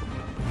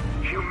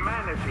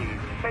 Humanity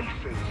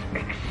faces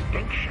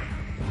extinction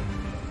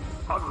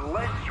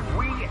unless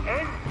we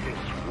end this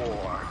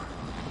war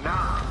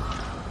now.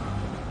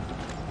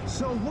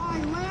 So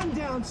why land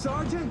down,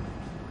 Sergeant?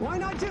 Why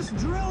not just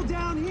drill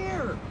down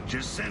here?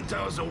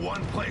 Jacinto's the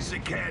one place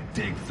it can't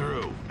dig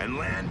through, and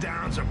land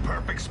down's a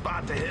perfect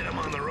spot to hit them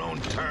on their own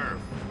turf.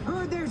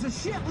 Heard there's a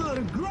shitload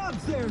of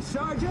grubs there,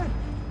 Sergeant.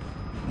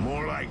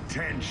 More like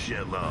 10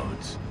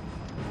 shitloads.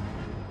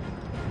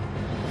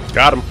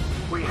 Got him.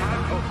 We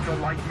had hoped the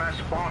light mass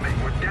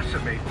bombing would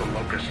decimate the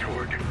Locust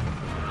Horde.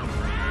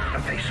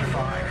 But they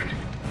survived.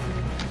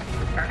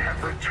 And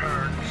have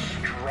returned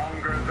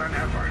stronger than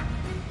ever.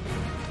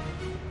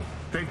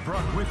 They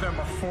brought with them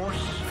a force...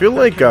 I feel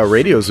like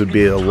radios would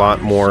be a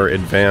lot more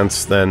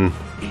advanced than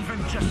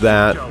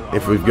that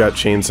if we've got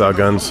chainsaw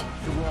guns.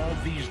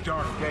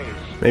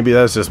 Maybe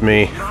that's just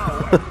me.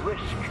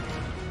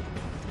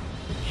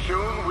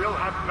 Soon we'll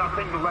have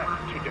nothing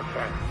left to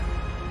defend.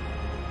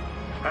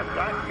 And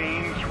that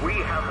means we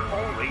have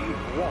only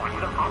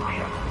one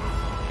option.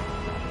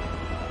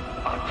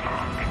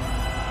 Attack.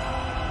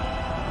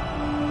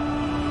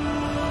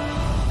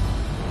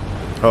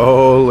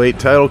 Oh, late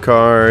title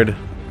card.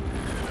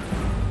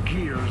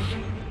 Gears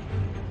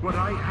What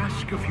I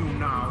ask of you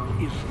now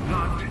is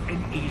not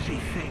an easy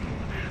thing,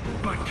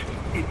 but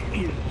it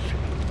is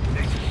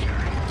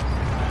necessary.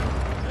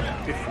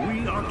 If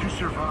we are to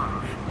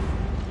survive,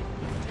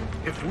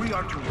 if we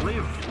are to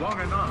live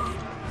long enough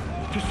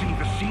to see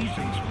the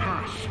seasons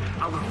pass,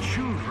 our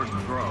children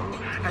grow,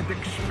 and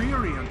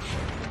experience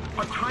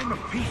a time of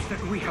peace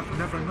that we have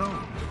never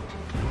known,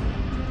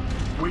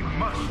 we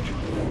must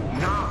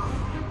now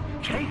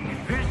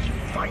take this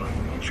fight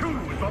to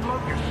the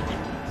Locust.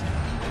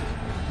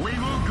 We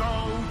will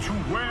go to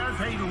where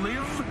they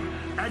live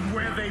and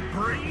where they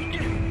breed,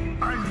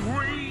 and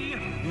we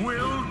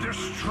will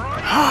destroy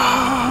them.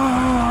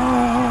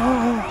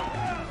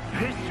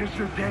 This is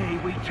the day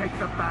we take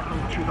the battle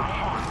to the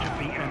heart of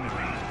the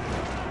enemy.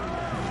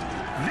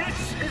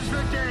 This is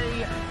the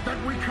day that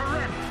we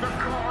correct the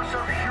course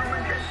of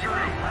human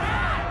history.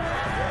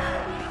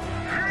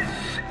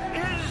 This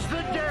is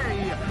the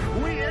day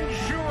we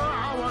ensure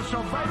our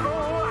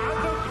survival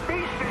as a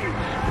species.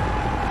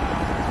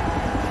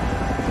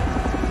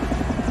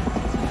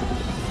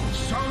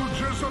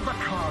 Soldiers of the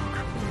Cog,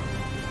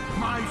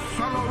 my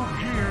fellow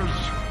gears,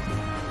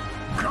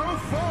 go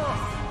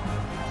forth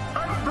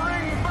and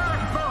bring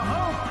back the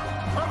hope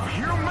of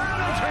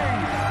humanity!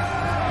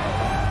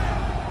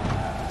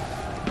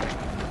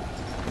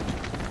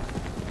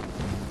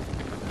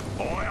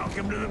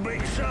 Welcome to the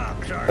big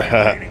suck, Sergeant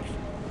Phoenix.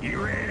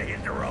 You ready to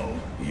hit the road?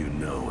 You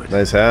know it.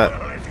 Nice hat.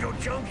 Well, let's go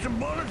chunk some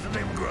bullets at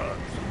them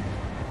grubs.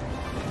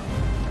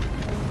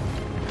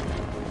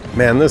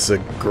 Man, this is a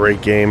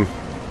great game.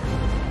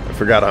 I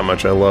forgot how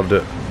much I loved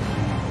it.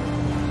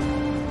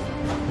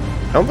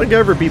 I don't think I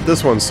ever beat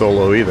this one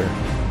solo either.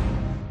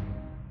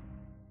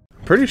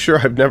 Pretty sure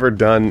I've never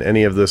done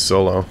any of this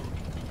solo.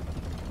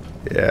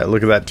 Yeah,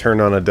 look at that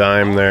turn on a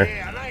dime there.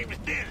 Yeah, my name's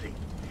Dizzy.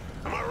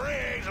 My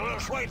rig's a little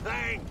sweet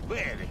thing,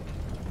 Betty.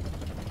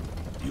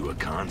 You a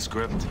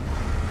conscript?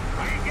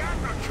 I ain't got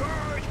no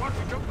choice once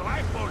we took the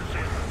lifeboat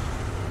assistance.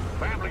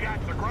 Family got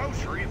to the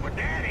groceries, but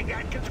Daddy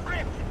got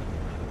conscripted.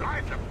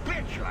 Life's a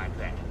bitch like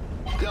that.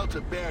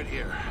 Delta Baird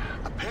here.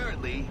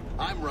 Apparently,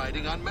 I'm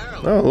riding on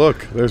Maryland. Oh,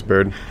 look, there's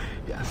Baird.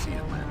 Yeah, I see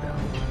him, Lando.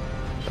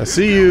 I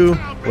see you.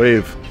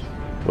 Wave.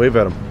 Wave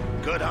at him.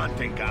 Good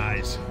hunting,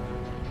 guys.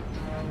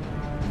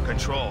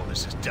 Control,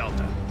 this is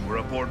Delta. We're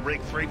aboard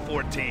Rig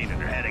 314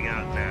 and are heading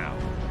out now.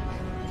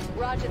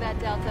 Roger that,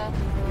 Delta.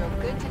 You're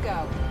good to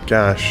go.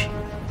 Gosh.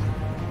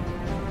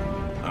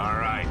 All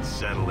right,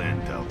 settle in,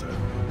 Delta.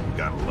 We've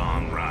got a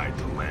long ride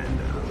to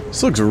Lando.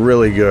 This looks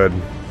really good.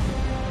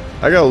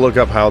 I gotta look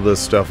up how this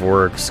stuff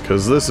works,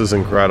 because this is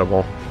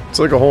incredible. It's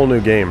like a whole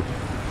new game.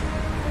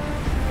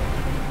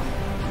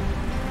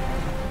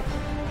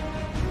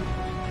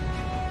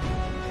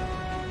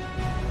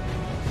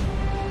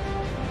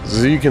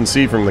 As you can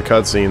see from the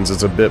cutscenes,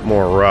 it's a bit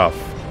more rough.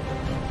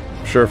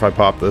 I'm sure if I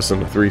popped this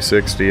into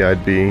 360,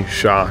 I'd be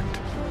shocked.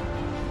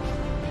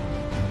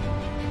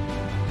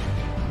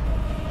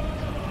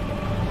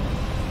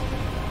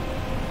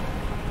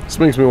 This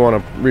makes me want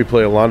to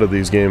replay a lot of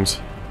these games.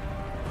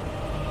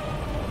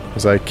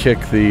 As I kick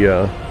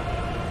the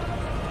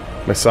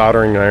my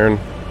soldering iron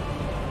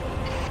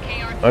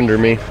under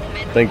me.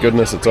 Thank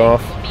goodness it's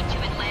off.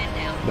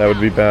 That would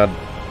be bad.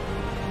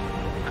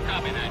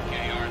 Copy that,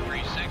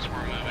 KR-36.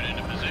 We're moving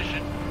into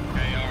position.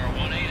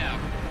 KR-18 out.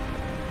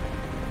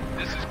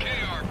 This is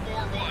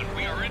KR-41.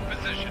 We are in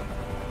position.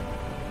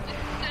 This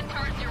is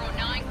Centaur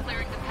 09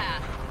 clearing the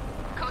path.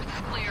 Coast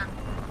is clear.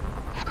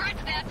 Scratch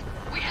that.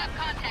 We have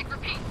contact.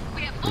 Repeat.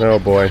 We have Oh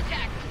boy.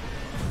 contact.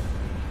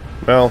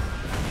 Well,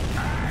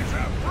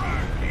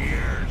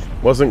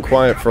 wasn't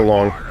quiet for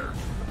long.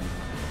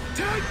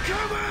 Take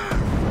cover!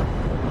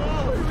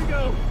 Oh, here we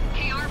go.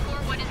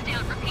 KR-41 is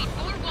down. Repeat.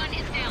 41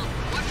 is down.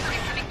 Watch for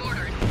incoming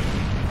orders.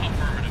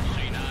 Affirmative,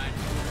 C9.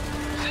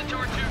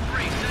 Centaur 2-3,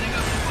 setting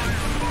up fire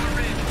on far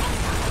ridge.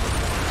 Over.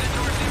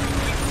 Centaur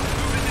 0-3,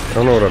 moving I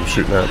don't know what I'm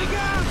shooting at.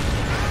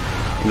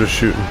 I'm just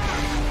shooting.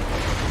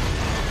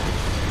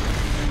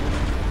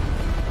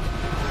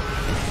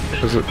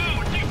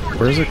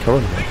 Where is it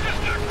coming from?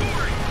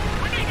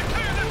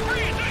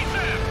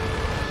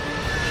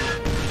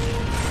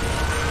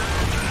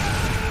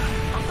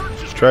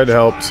 Tried to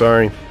help,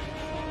 sorry.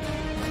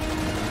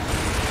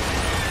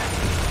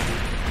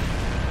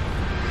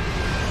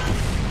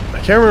 I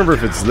can't remember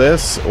if it's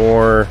this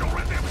or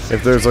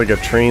if there's like a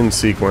train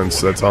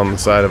sequence that's on the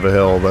side of a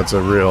hill that's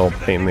a real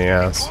pain in the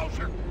ass.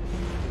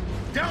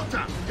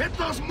 Delta, hit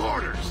those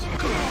mortars!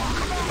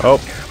 Oh.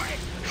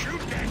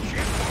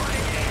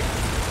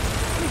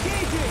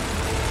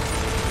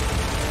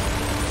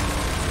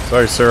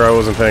 Sorry, sir, I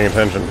wasn't paying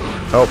attention.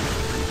 Help.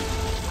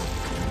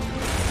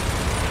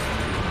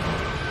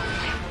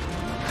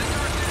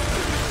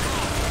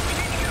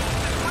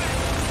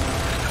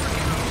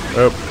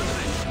 Oh,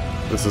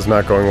 this is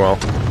not going well.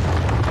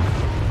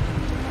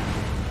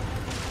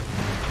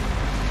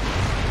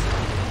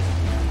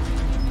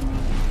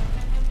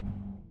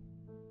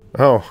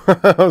 Oh,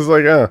 I was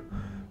like, that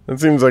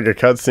seems like a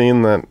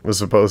cutscene that was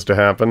supposed to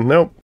happen.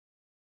 Nope.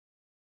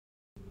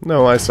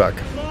 No, I suck.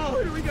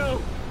 Oh, here we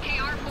go.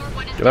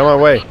 KR-41 is Get out of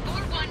my way.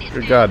 41 is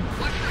Good God.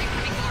 Watch for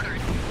incoming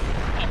orders.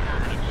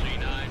 Affirmative,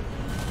 C9.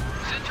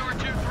 Centaur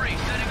 2-3,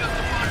 setting up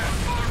the fire on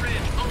far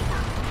ridge. Over.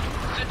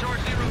 Centaur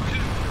 0-2,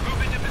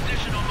 move into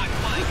position on my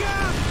flank.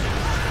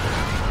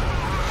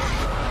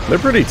 They're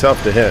pretty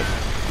tough to hit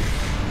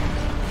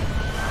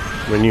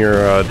when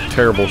you're a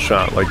terrible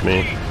shot like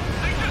me.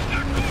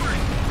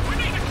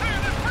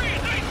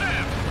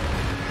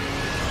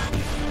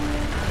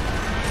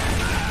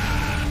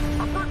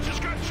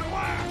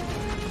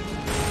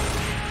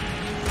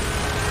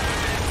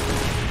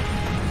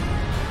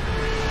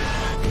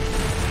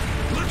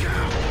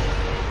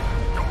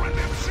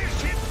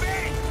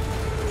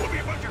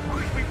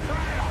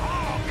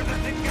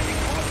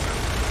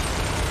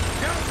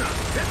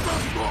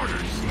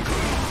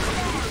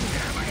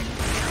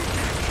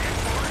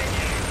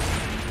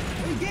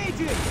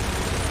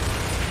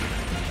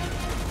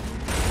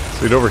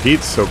 So it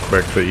overheats so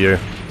quick that you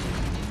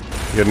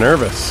get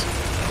nervous.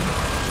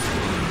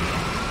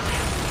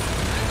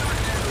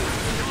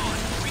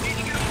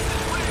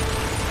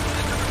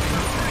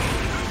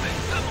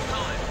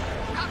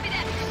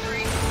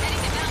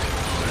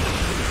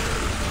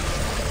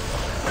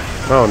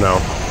 Oh no.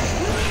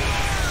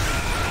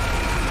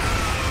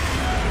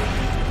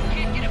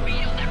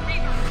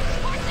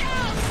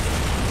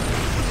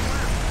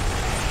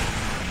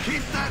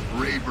 Keep that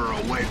Reaver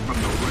away from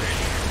the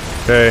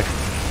ridge. Okay.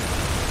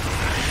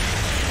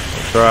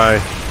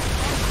 Try.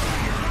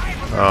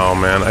 Oh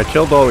man, I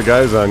killed all the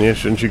guys on you.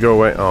 Shouldn't you go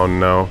away? Oh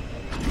no.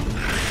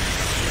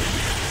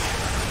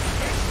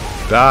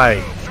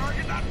 Die.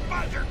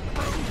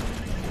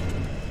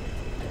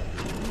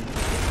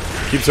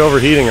 Keeps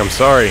overheating, I'm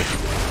sorry.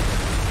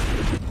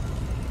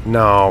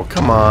 No,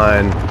 come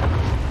on.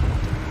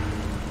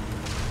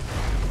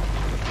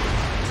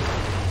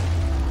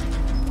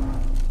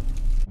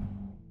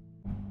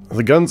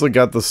 The guns that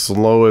got the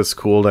slowest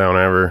cooldown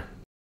ever.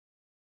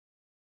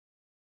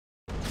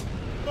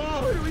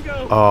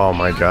 Oh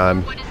my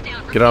god.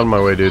 Get out of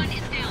my way, dude.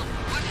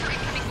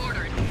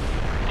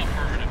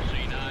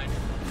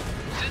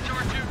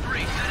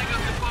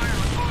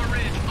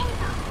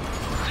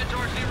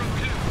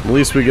 At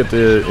least we get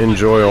to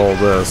enjoy all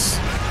this.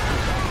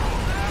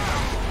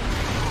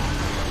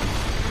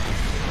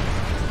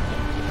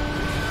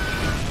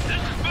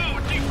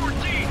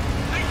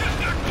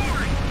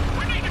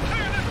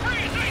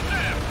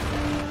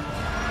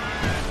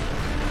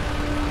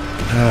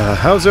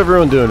 How's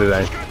everyone doing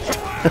today?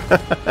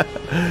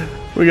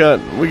 we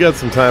got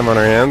some time on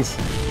our hands.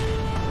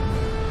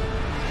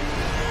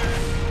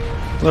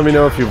 Let me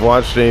know if you've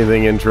watched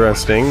anything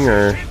interesting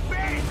or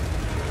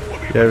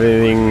you have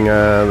anything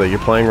that you're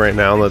playing right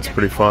now that's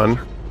pretty fun.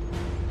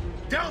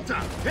 Delta,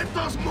 hit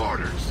those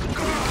mortars.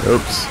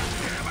 Oops.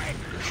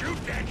 Shoot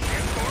that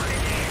shit for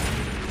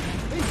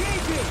it.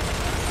 Engaging!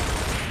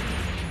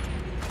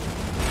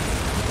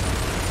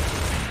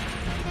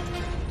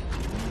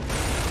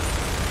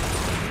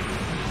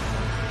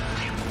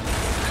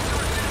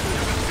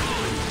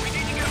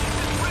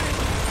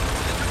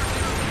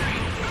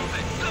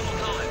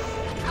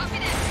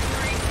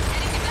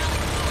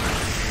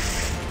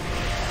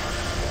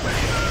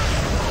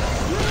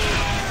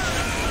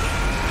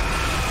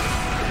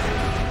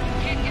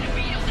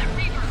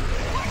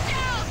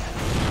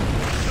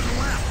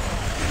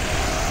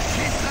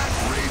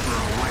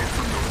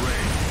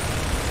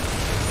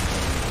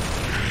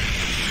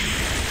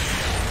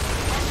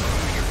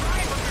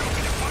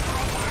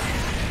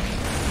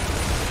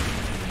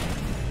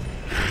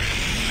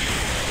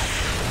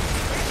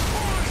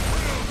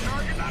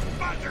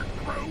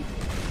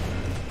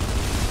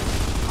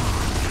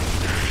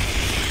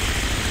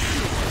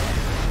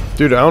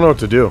 Dude, I don't know what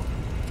to do.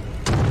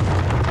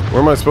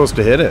 Where am I supposed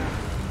to hit it?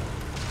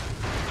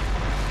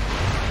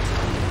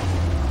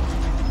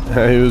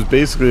 He was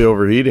basically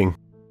overheating.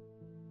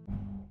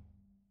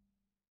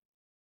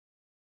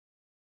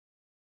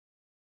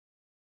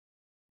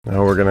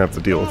 Now we're gonna have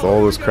to deal with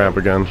all this crap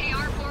again.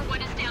 I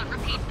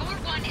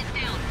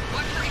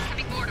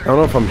don't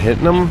know if I'm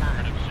hitting him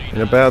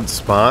in a bad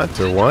spot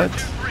or what.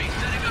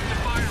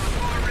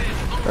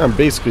 I'm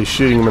basically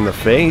shooting him in the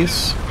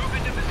face.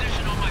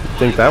 You'd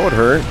think that would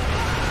hurt.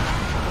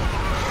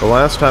 The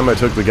last time I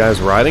took the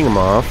guys riding him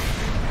off,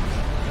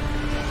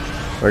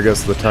 I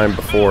guess the time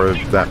before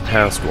that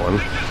past one.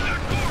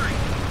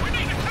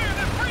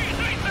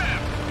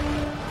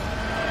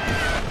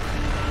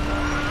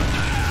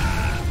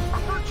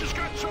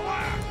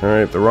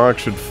 Alright, the rock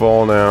should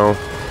fall now.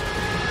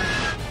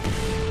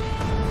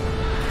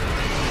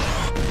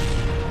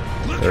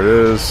 There it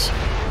is.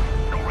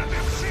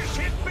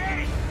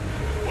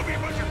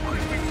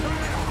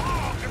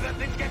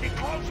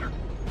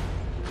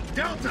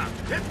 Delta,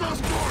 hit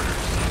those mortars.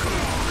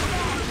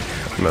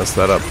 Messed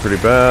that up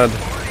pretty bad.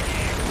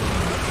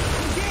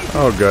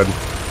 Oh, good.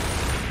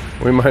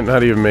 We might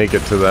not even make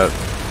it to that.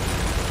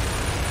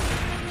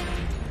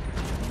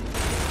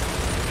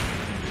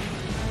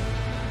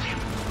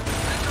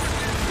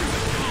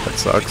 That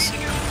sucks.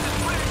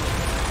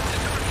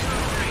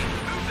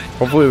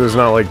 Hopefully there's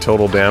not like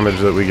total damage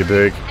that we could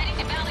take.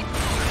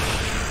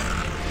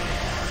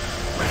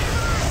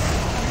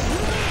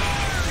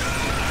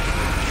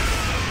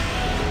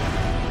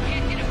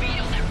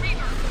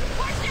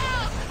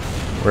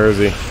 Where is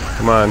he?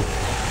 Come on.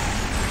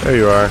 There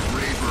you are.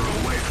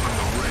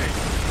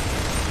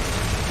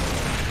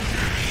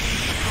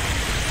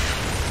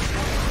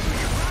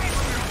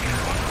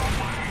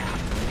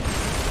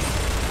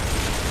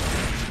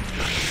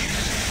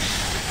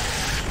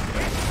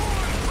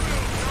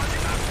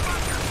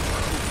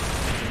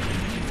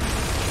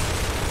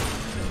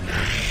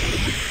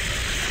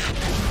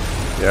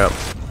 Yeah.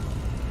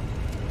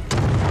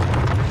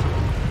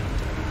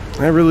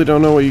 I really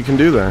don't know what you can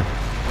do there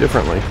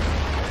differently.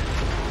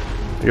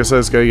 I guess I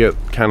just gotta get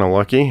kind of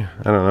lucky.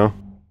 I don't know.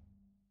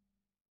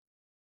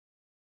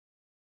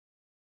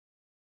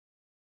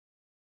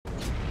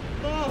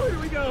 Oh, here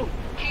we go.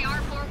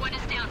 KR-41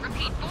 is down.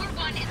 Repeat,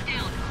 41 is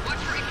down. Watch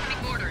for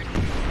incoming orders.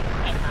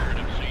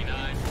 Affirmative,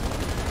 C9.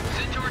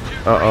 Centaur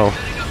 2-3 Uh-oh.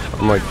 setting up the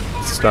I'm like fire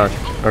with stuck.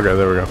 overreaching. Okay,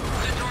 there we go.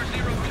 Centaur 02,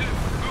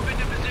 move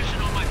into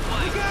position on my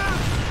flank.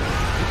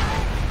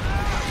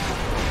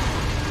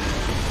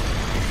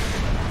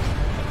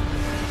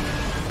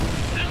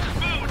 This is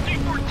Bo with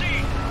D-14.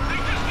 They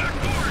just got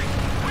gory.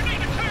 We need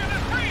to clear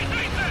this breeze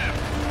ASAP.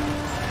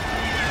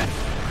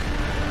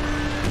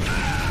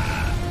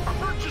 Our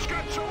bird just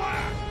got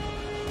shellacked.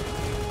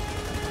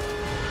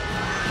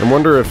 I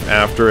wonder if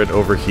after it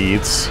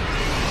overheats,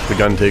 the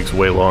gun takes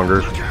way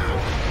longer.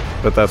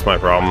 But that's my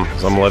problem,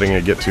 is I'm letting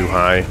it get too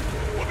high.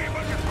 We'll be a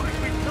bunch of freaks.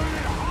 We try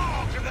to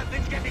hogs if that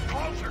thing's getting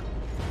closer.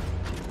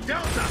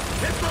 Delta,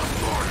 hit those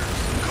borders.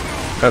 Come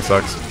on. That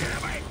sucks.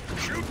 Damn it.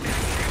 Shoot that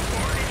shit,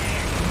 Marty.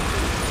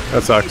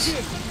 That sucks.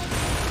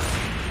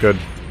 Good.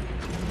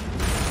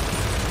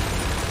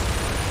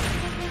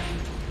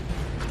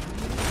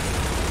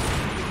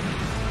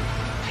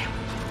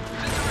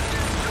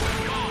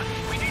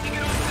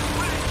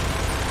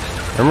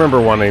 I remember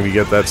wanting to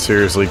get that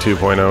Seriously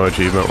 2.0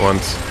 achievement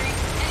once.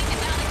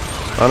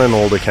 On an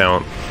old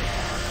account.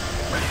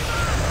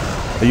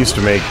 I used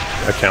to make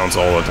accounts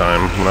all the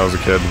time when I was a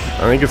kid.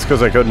 I think it's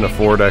because I couldn't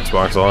afford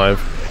Xbox Live.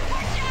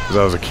 Because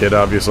I was a kid,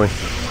 obviously.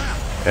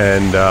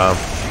 And,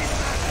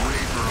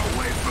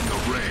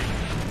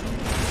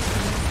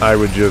 I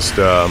would just,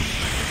 oh,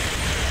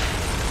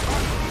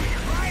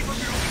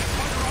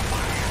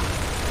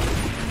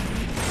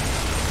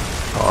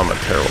 I'm a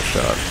terrible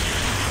shot.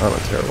 I'm a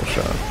terrible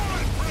shot.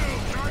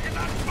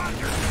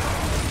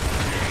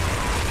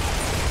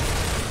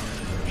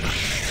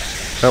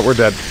 Oh, we're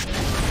dead.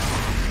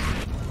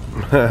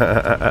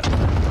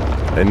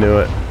 I knew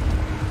it.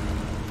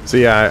 So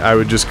yeah, I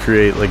would just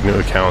create like new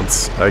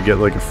accounts. I'd get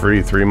like a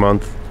free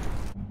 3-month.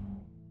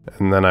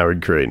 And then I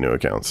would create new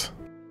accounts.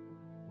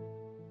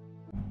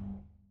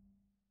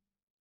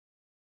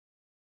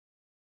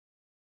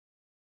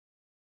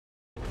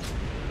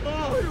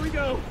 Oh, here we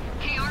go.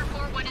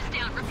 KR-41 is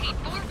down. Repeat,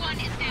 41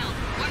 is down.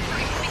 Watch for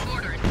incoming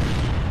orders.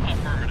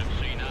 Affirmative,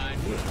 C9.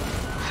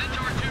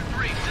 Centaur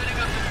 2-3 setting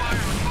up the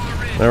fire on far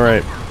ridge.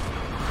 Alright.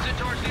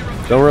 Centaur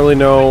 02, Don't really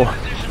know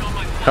position on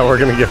my flank. how we're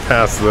gonna get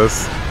past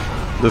this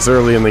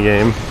early in the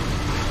game. This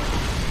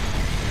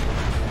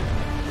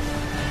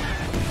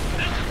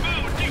is Bo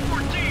with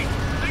D-14.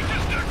 They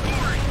just got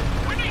gory.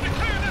 We need to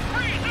clear this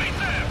breeze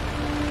ASAP.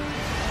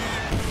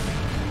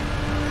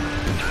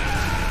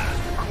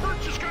 Our bird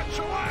just got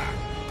shellacked.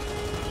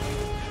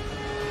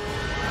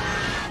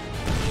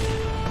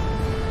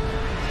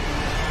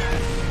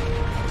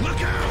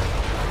 Look out!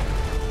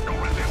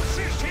 Don't let them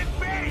assist hit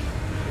me!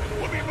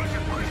 We'll be a bunch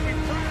of freaks. We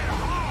try to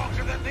hogs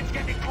if that thing's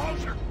getting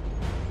closer.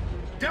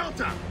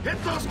 Delta,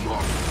 hit those more.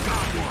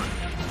 Got one.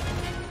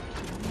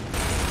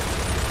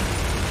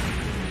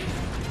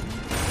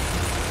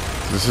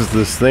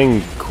 This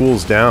thing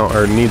cools down,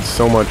 or needs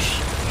so much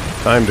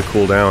time to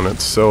cool down.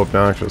 It's so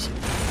obnoxious.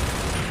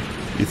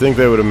 You think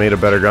they would have made a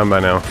better gun by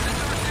now?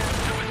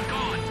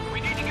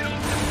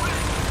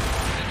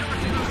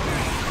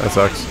 That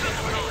sucks.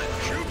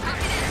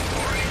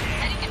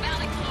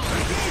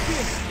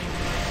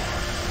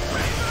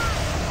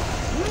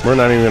 We're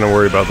not even gonna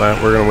worry about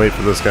that. We're gonna wait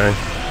for this guy.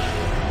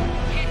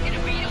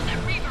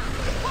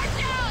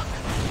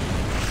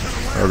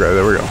 Okay,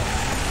 there we go.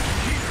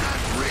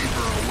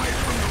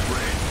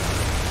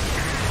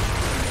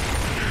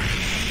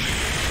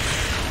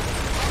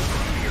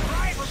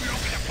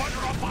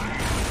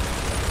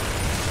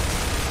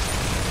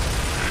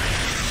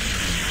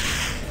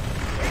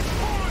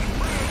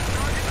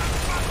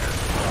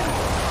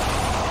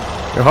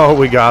 Oh,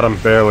 we got him,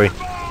 barely.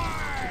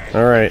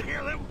 Alright.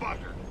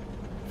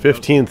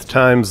 15th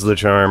time's the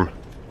charm.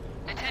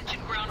 Attention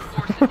ground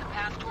forces, the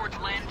path towards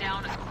land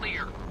down is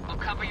clear. We'll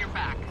cover your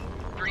back.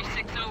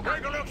 3-6 over.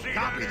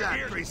 Copy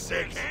that,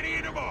 3-6. Any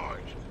of the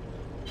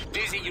boys.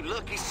 Dizzy, you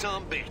lucky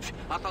sumbitch.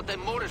 I thought that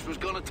mortise was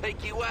gonna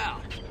take you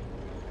out.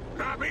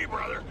 Not me,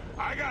 brother.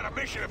 I got a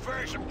mission to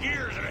ferry some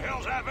gears in a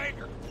Hell's Half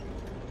Acre.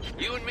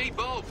 You and me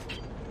both.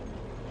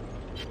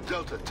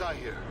 Delta, Ty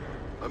here.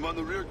 I'm on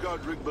the rear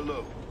guard rig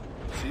below.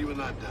 See you in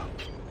that down.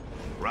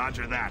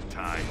 Roger that,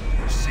 Ty.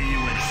 See you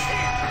in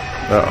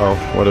Uh-oh,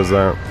 what is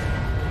that?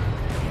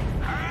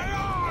 Hang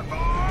on,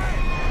 boy!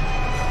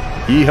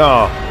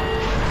 Yeehaw!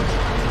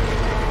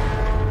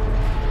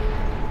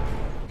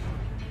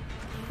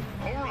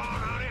 Hold on,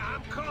 honey.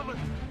 I'm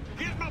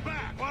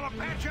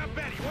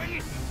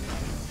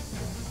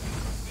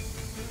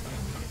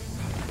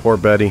Poor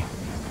Betty.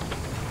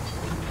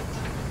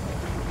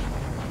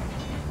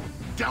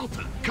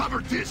 Delta,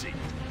 cover Dizzy.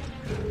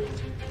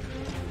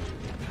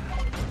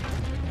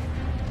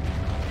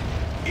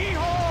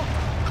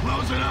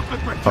 Close it up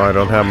and protect. Oh, I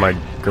don't have my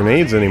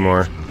grenades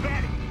anymore.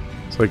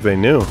 It's like they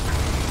knew.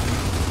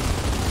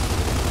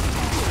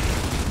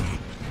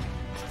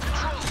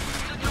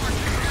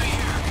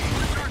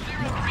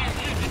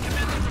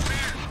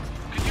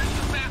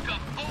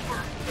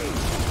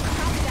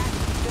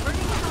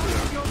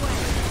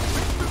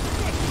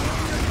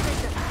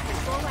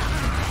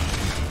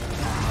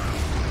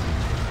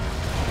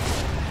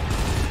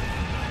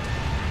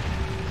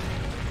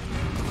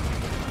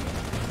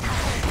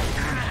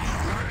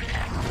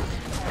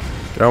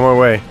 Get out of my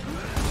way.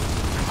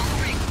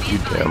 You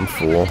damn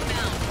fool.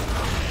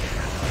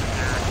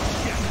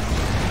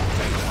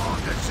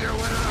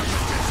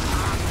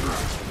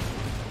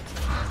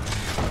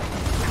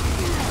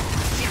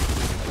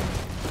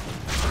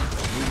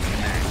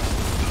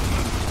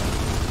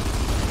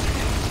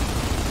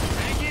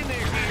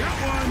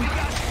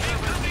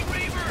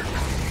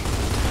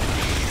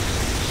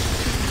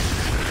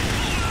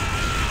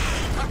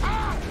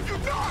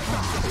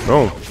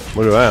 Oh,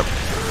 look at that.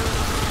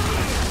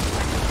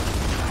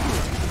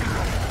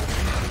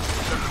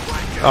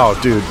 Oh,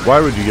 dude, why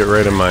would you get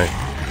rid of my...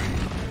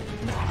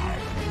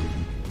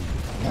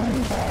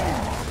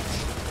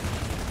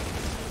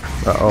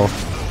 Uh-oh.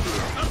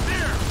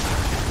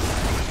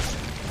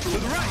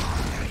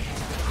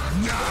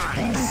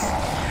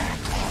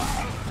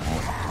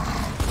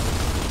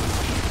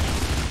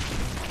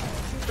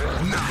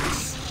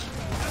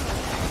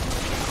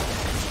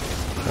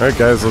 Alright,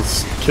 guys,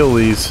 let's kill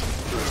these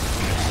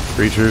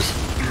creatures.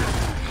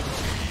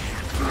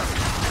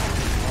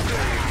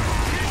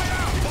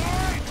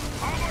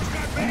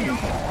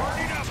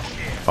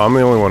 Oh, I'm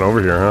the only one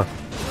over here, huh?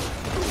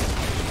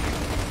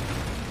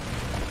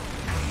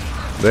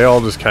 They all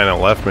just kind of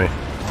left me.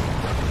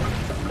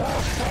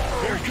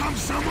 Here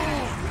comes some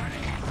more.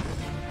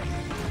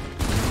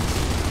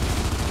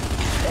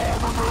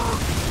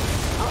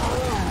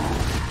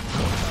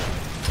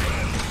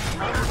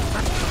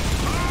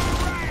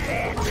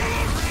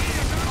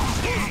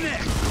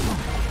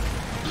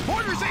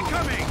 Mortars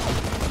incoming!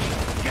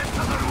 Get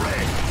to the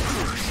ring.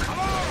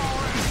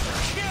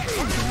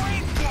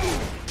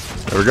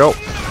 There we go.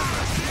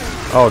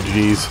 Oh,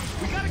 jeez.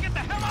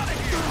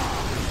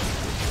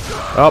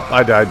 Oh,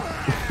 I died.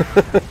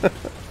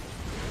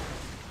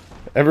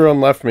 Everyone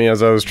left me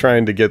as I was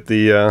trying to get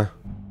the,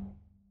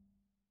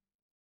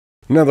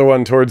 another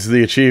one towards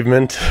the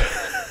achievement.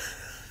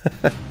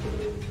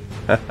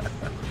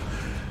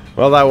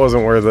 Well, that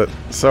wasn't worth it.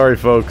 Sorry,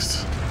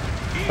 folks.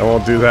 I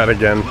won't do that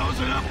again. Close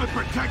it up and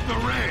protect the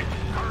ring.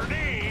 Her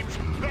name's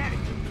Betty.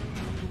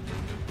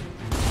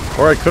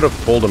 Or I could have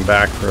pulled him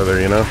back further,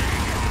 you know?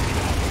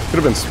 Could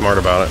have been smart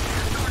about it.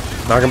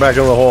 Knock him back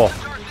into the hole.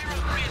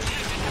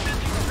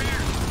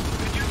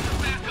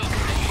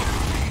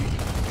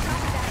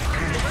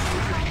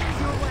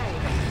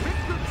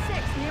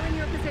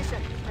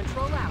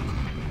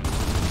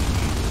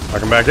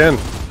 Knock him back in.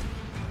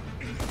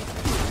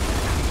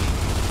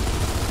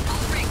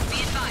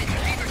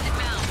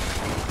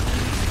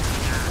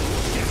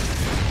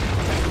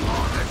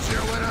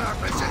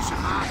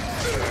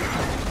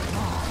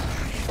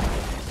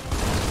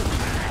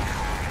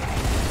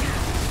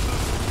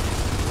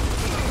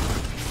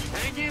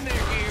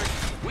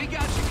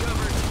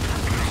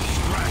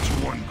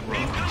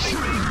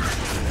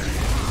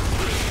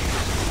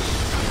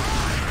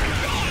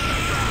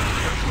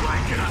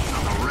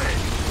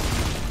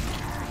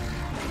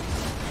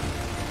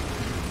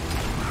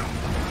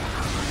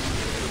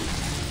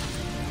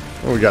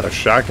 Oh, we got a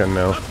shotgun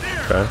now.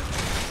 Okay.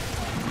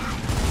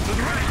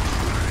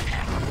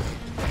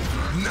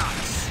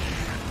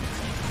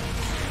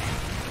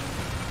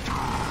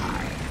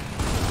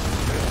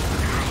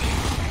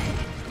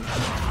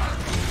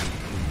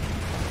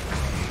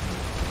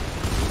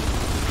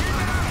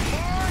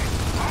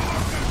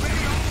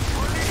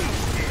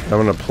 I'm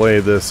gonna play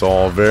this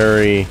all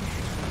very,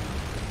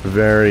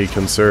 very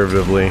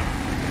conservatively.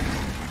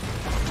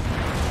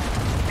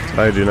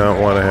 I do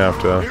not want to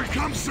have to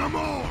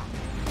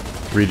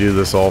redo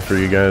this all for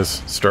you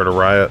guys. Start a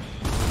riot.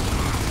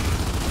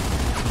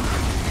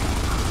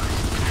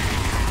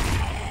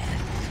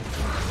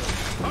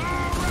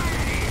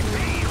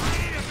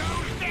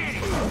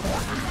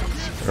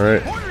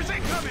 Alright.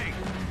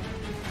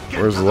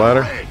 Where's the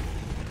ladder?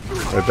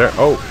 Right there.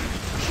 Oh!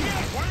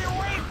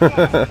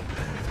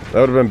 That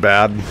would have been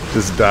bad.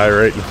 Just die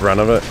right in front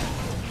of it.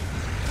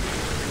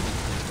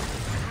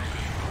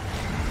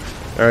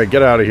 Alright,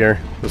 get out of here.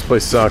 This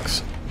place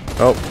sucks.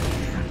 Oh.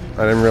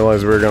 I didn't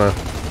realize we were gonna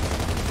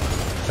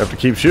have to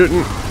keep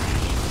shooting.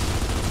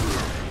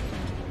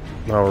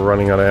 Now we're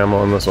running out of ammo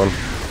on this one.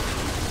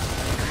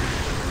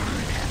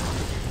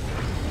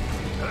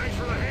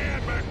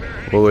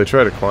 Will they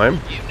try to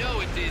climb? You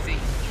know it, Dizzy.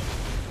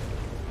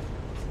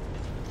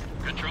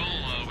 Control,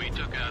 we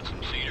took out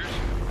some cedars.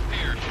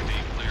 Here should be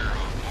clear of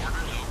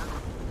mortars,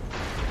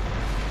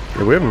 over.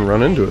 Yeah, we haven't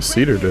run into a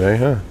cedar today,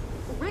 huh?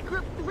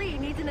 Regroup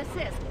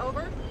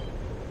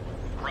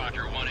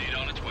Roger, 1-8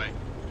 on its way.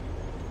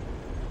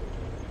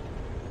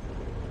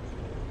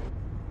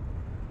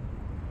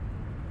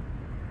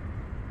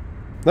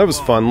 That was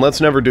fun.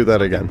 Let's never do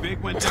that again. Big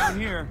went down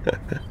here.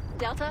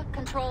 Delta,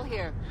 control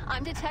here.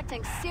 I'm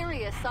detecting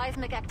serious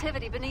seismic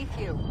activity beneath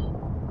you.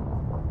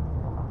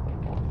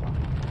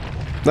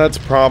 That's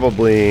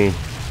probably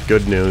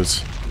good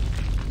news.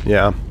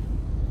 Yeah.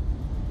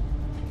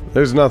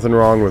 There's nothing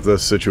wrong with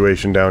this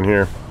situation down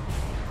here.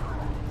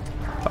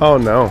 Oh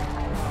no.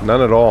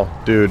 None at all.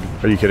 Dude,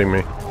 are you kidding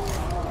me?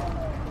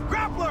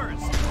 Grapplers!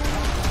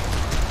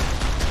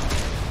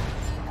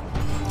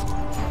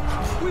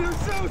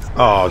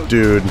 Oh,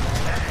 dude.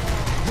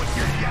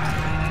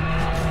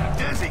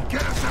 Desi,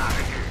 get us out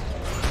of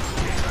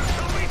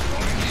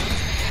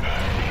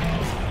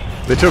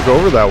here. They took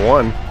over that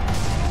one.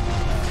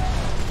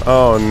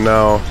 Oh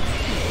no.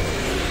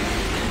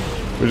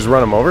 We just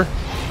run him over?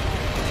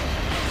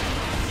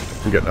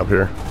 I'm getting up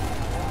here.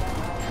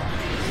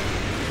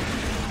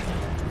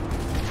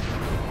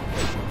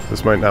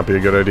 This might not be a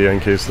good idea in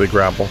case they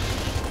grapple.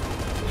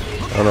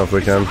 I don't know if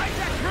they can.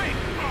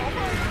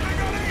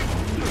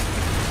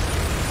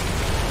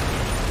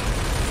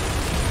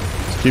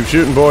 Just keep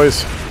shooting,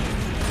 boys.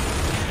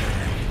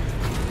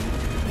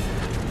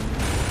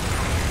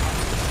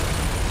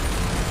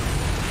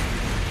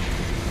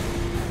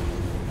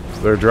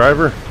 Is there a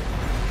driver?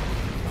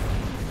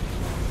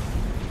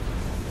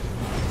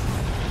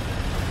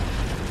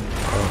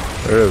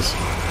 Oh, there it is.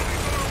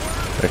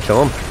 Can I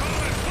kill him?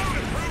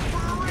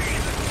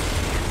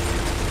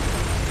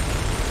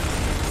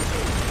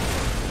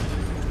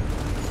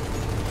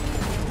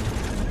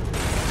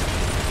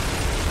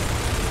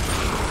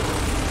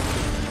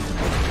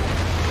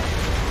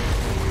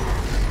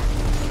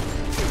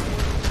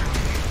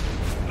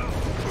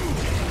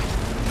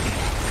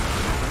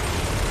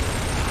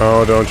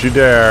 Oh, don't you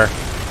dare.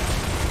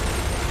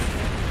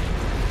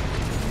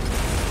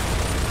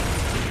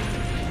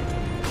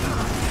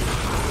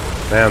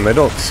 Man, they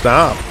don't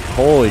stop.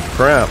 Holy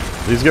crap.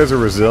 These guys are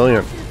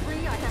resilient.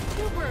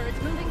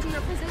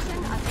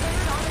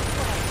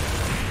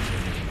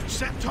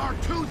 Centaur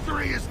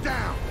 2-3 is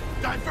down.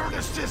 Divert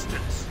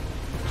assistance.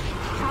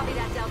 Copy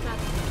that, Delta.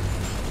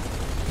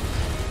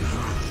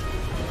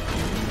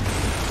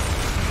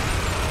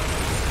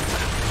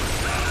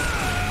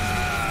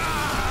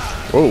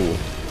 Whoa.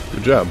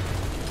 Good job.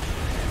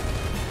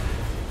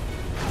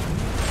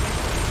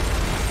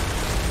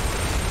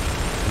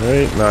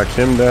 Alright, knock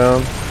him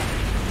down.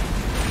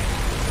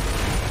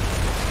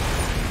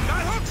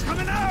 That hook's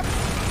coming up.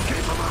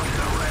 Keep him off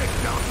the rig,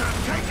 Delta.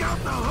 Take out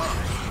the hook.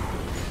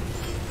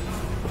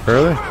 Where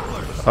are they?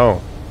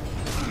 Oh.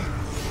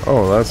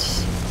 Oh,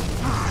 that's...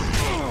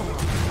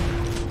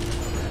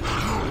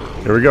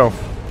 Here we go.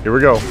 Here we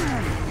go.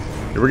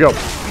 Here we go.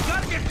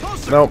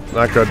 Nope,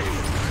 not good.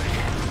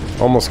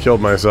 Almost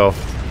killed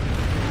myself.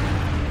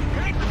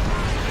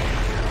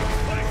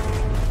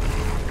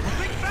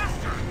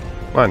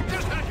 Come on.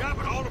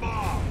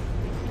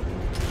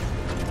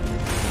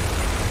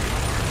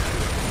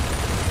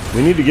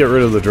 We need to get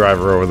rid of the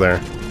driver over there.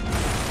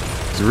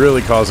 He's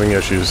really causing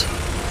issues.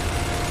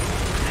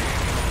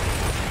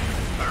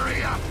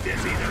 Hurry up,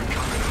 Dizzy. They're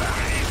coming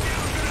back.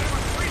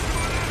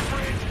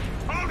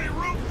 Only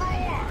room for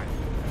one.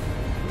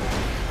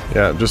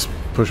 Yeah, just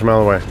push him out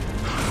of the way.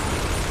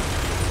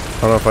 I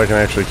don't know if I can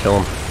actually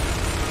kill him.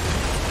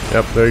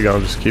 Yep, there you go.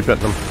 Just keep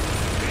hitting him.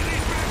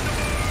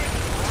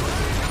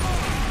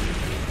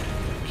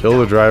 Kill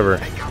the driver.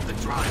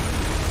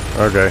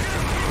 Okay.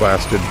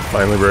 Blasted.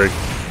 Finally break.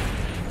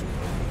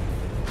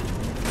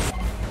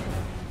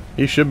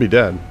 He should be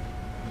dead.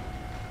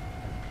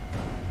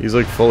 He's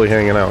like fully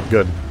hanging out.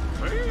 Good.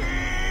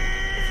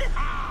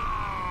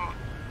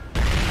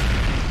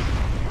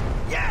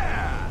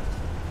 Yeah!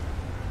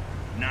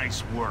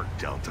 Nice work,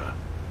 Delta.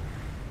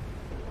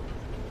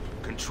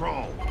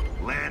 Control.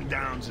 Land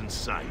downs in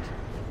sight.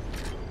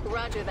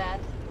 Roger that.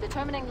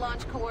 Determining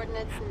launch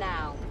coordinates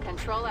now.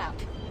 Control out.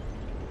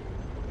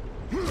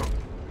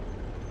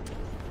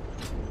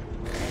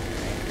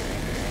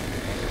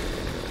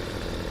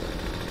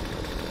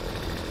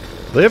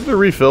 They have to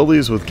refill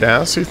these with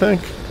gas, you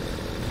think?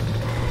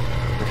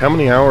 Like, how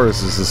many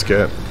hours does this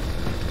get?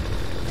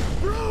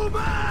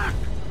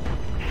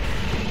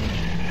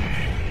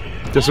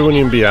 Guess it wouldn't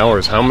even be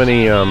hours. How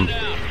many,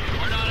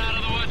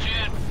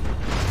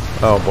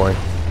 Oh boy.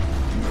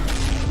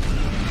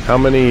 How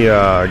many,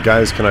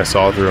 guys can I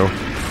saw through?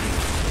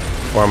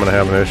 Or I'm gonna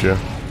have an issue.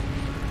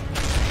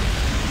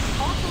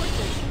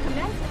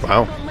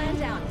 Wow.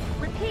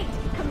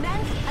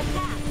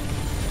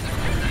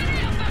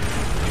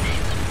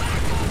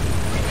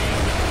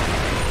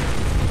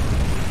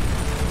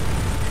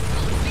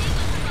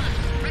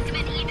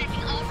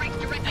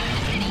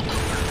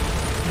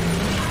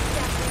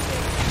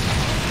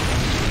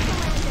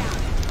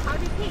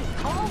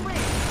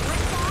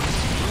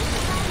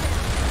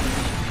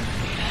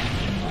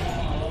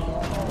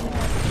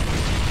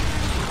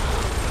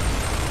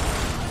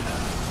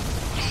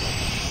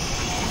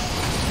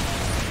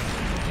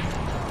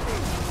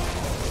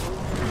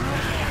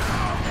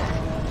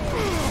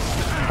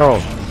 Oh.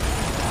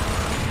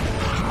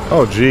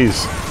 Oh,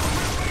 jeez.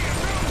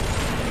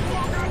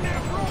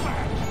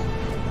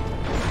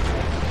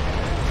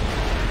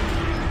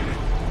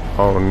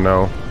 Oh,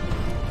 no.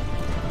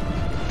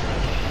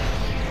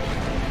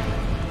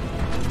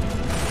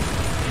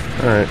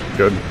 Alright,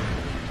 good.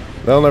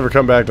 They'll never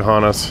come back to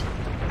haunt us.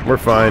 We're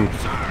fine.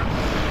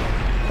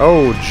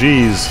 Oh,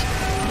 jeez.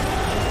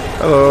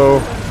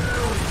 Hello.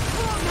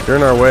 You're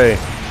in our way.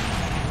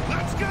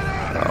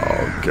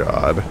 Oh,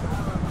 God.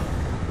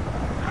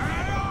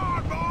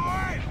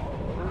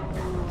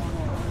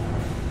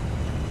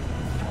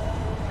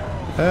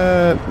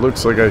 That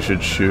looks like I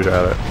should shoot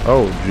at it.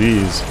 Oh,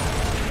 jeez.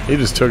 He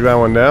just took that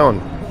one down.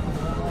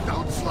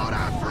 Don't slow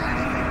down for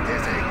anything,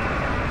 Dizzy.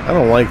 I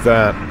don't like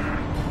that.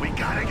 We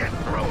gotta get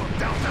through him,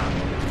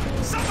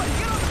 Delta. Somebody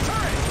get on the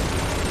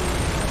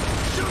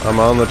turret. I'm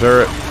on the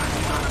turret.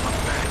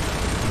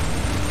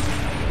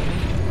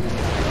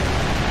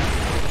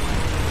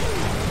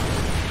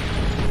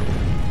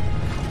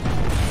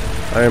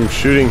 I am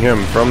shooting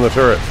him from the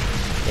turret.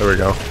 There we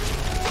go.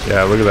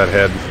 Yeah, look at that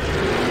head.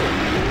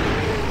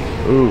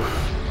 Oof.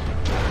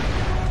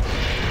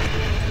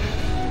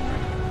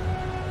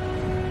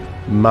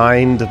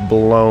 Mind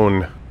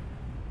blown.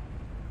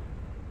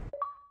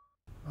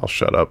 I'll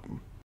shut up.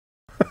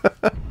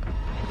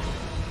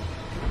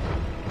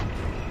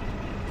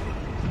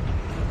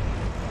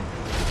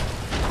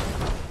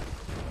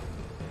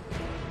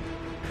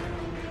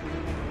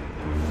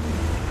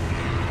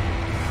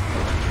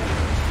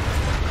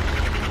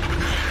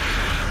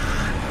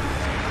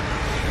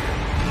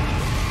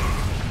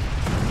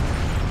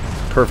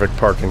 Perfect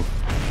parking.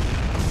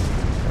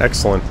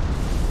 Excellent.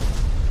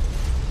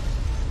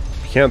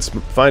 If you can't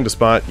find a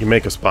spot, you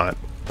make a spot.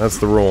 That's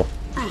the rule.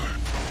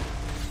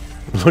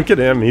 Look at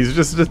him, he's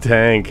just a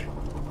tank.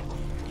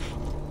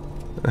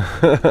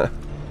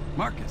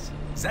 Marcus,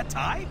 is that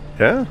Ty?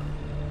 Yeah?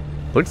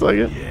 Looks like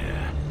it.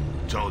 Yeah.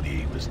 Told you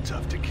he was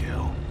tough to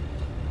kill.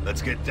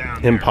 Let's get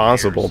down there.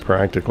 Impossible,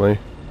 practically.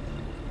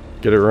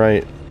 Get it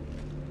right.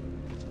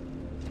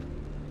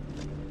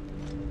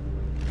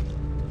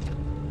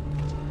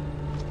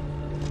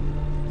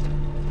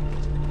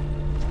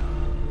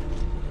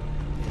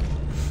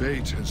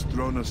 Fate has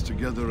thrown us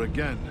together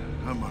again,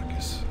 huh,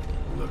 Marcus?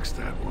 Looks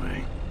that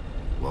way.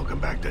 Welcome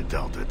back to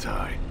Delta,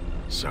 Ty.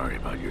 Sorry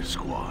about your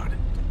squad.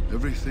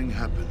 Everything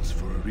happens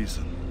for a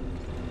reason.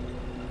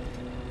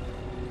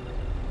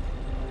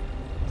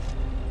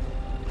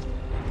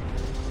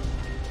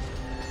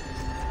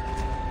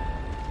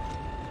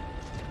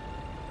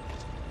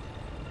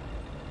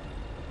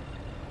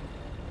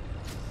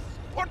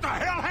 What the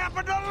hell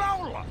happened to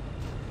Lola?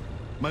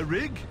 My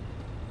rig?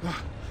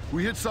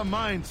 We hit some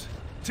mines.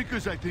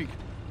 Tickers, I think.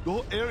 The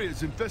whole area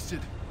is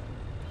infested.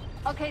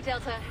 Okay,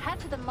 Delta,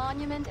 head to the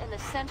monument in the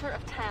center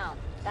of town.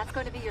 That's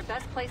going to be your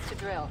best place to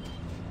drill.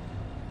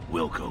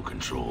 Wilco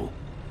control.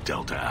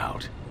 Delta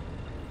out.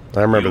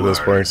 I remember this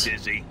place.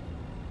 Dizzy.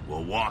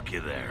 We'll walk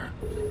you there.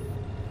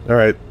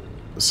 Alright,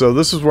 so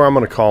this is where I'm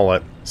going to call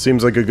it.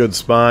 Seems like a good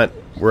spot.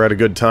 We're at a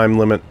good time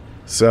limit.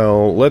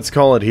 So let's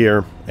call it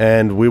here,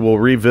 and we will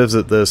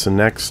revisit this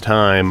next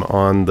time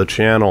on the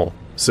channel.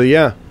 So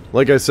yeah,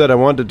 like I said, I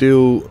wanted to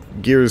do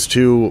Gears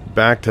 2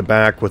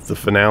 back-to-back with the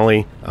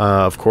finale.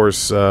 Of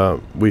course,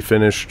 we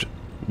finished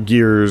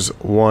Gears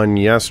 1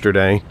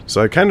 yesterday,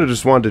 so I kind of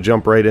just wanted to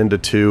jump right into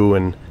 2,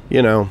 and,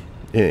 you know,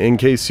 in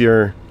case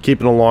you're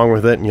keeping along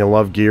with it and you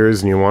love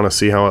Gears and you want to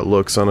see how it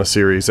looks on a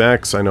Series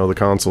X, I know the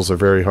consoles are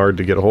very hard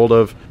to get a hold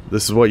of,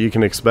 this is what you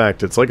can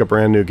expect. It's like a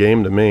brand new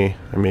game to me.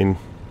 I mean,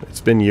 it's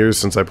been years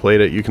since I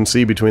played it. You can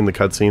see between the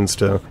cutscenes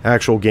to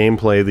actual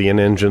gameplay, the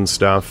in-engine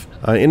stuff.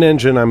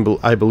 In-engine,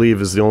 I believe,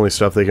 is the only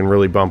stuff they can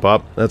really bump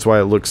up. That's why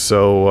it looks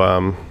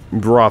so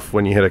rough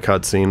when you hit a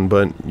cutscene,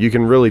 but you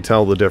can really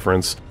tell the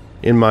difference,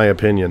 in my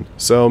opinion.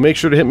 So make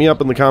sure to hit me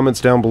up in the comments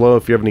down below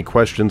if you have any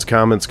questions,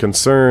 comments,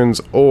 concerns,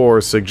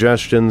 or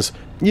suggestions,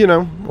 you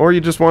know, or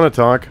you just want to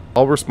talk.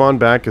 I'll respond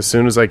back as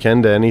soon as I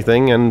can to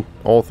anything and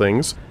all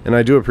things, and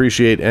I do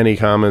appreciate any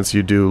comments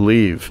you do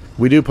leave.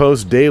 We do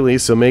post daily,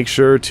 so make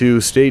sure to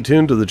stay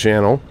tuned to the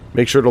channel.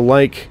 Make sure to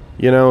like,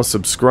 you know,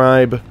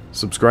 subscribe.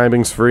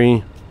 Subscribing's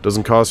free.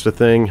 Doesn't cost a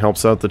thing,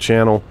 helps out the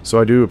channel, so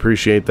I do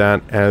appreciate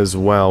that as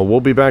well. We'll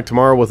be back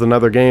tomorrow with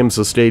another game,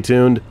 so stay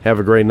tuned. Have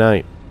a great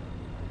night.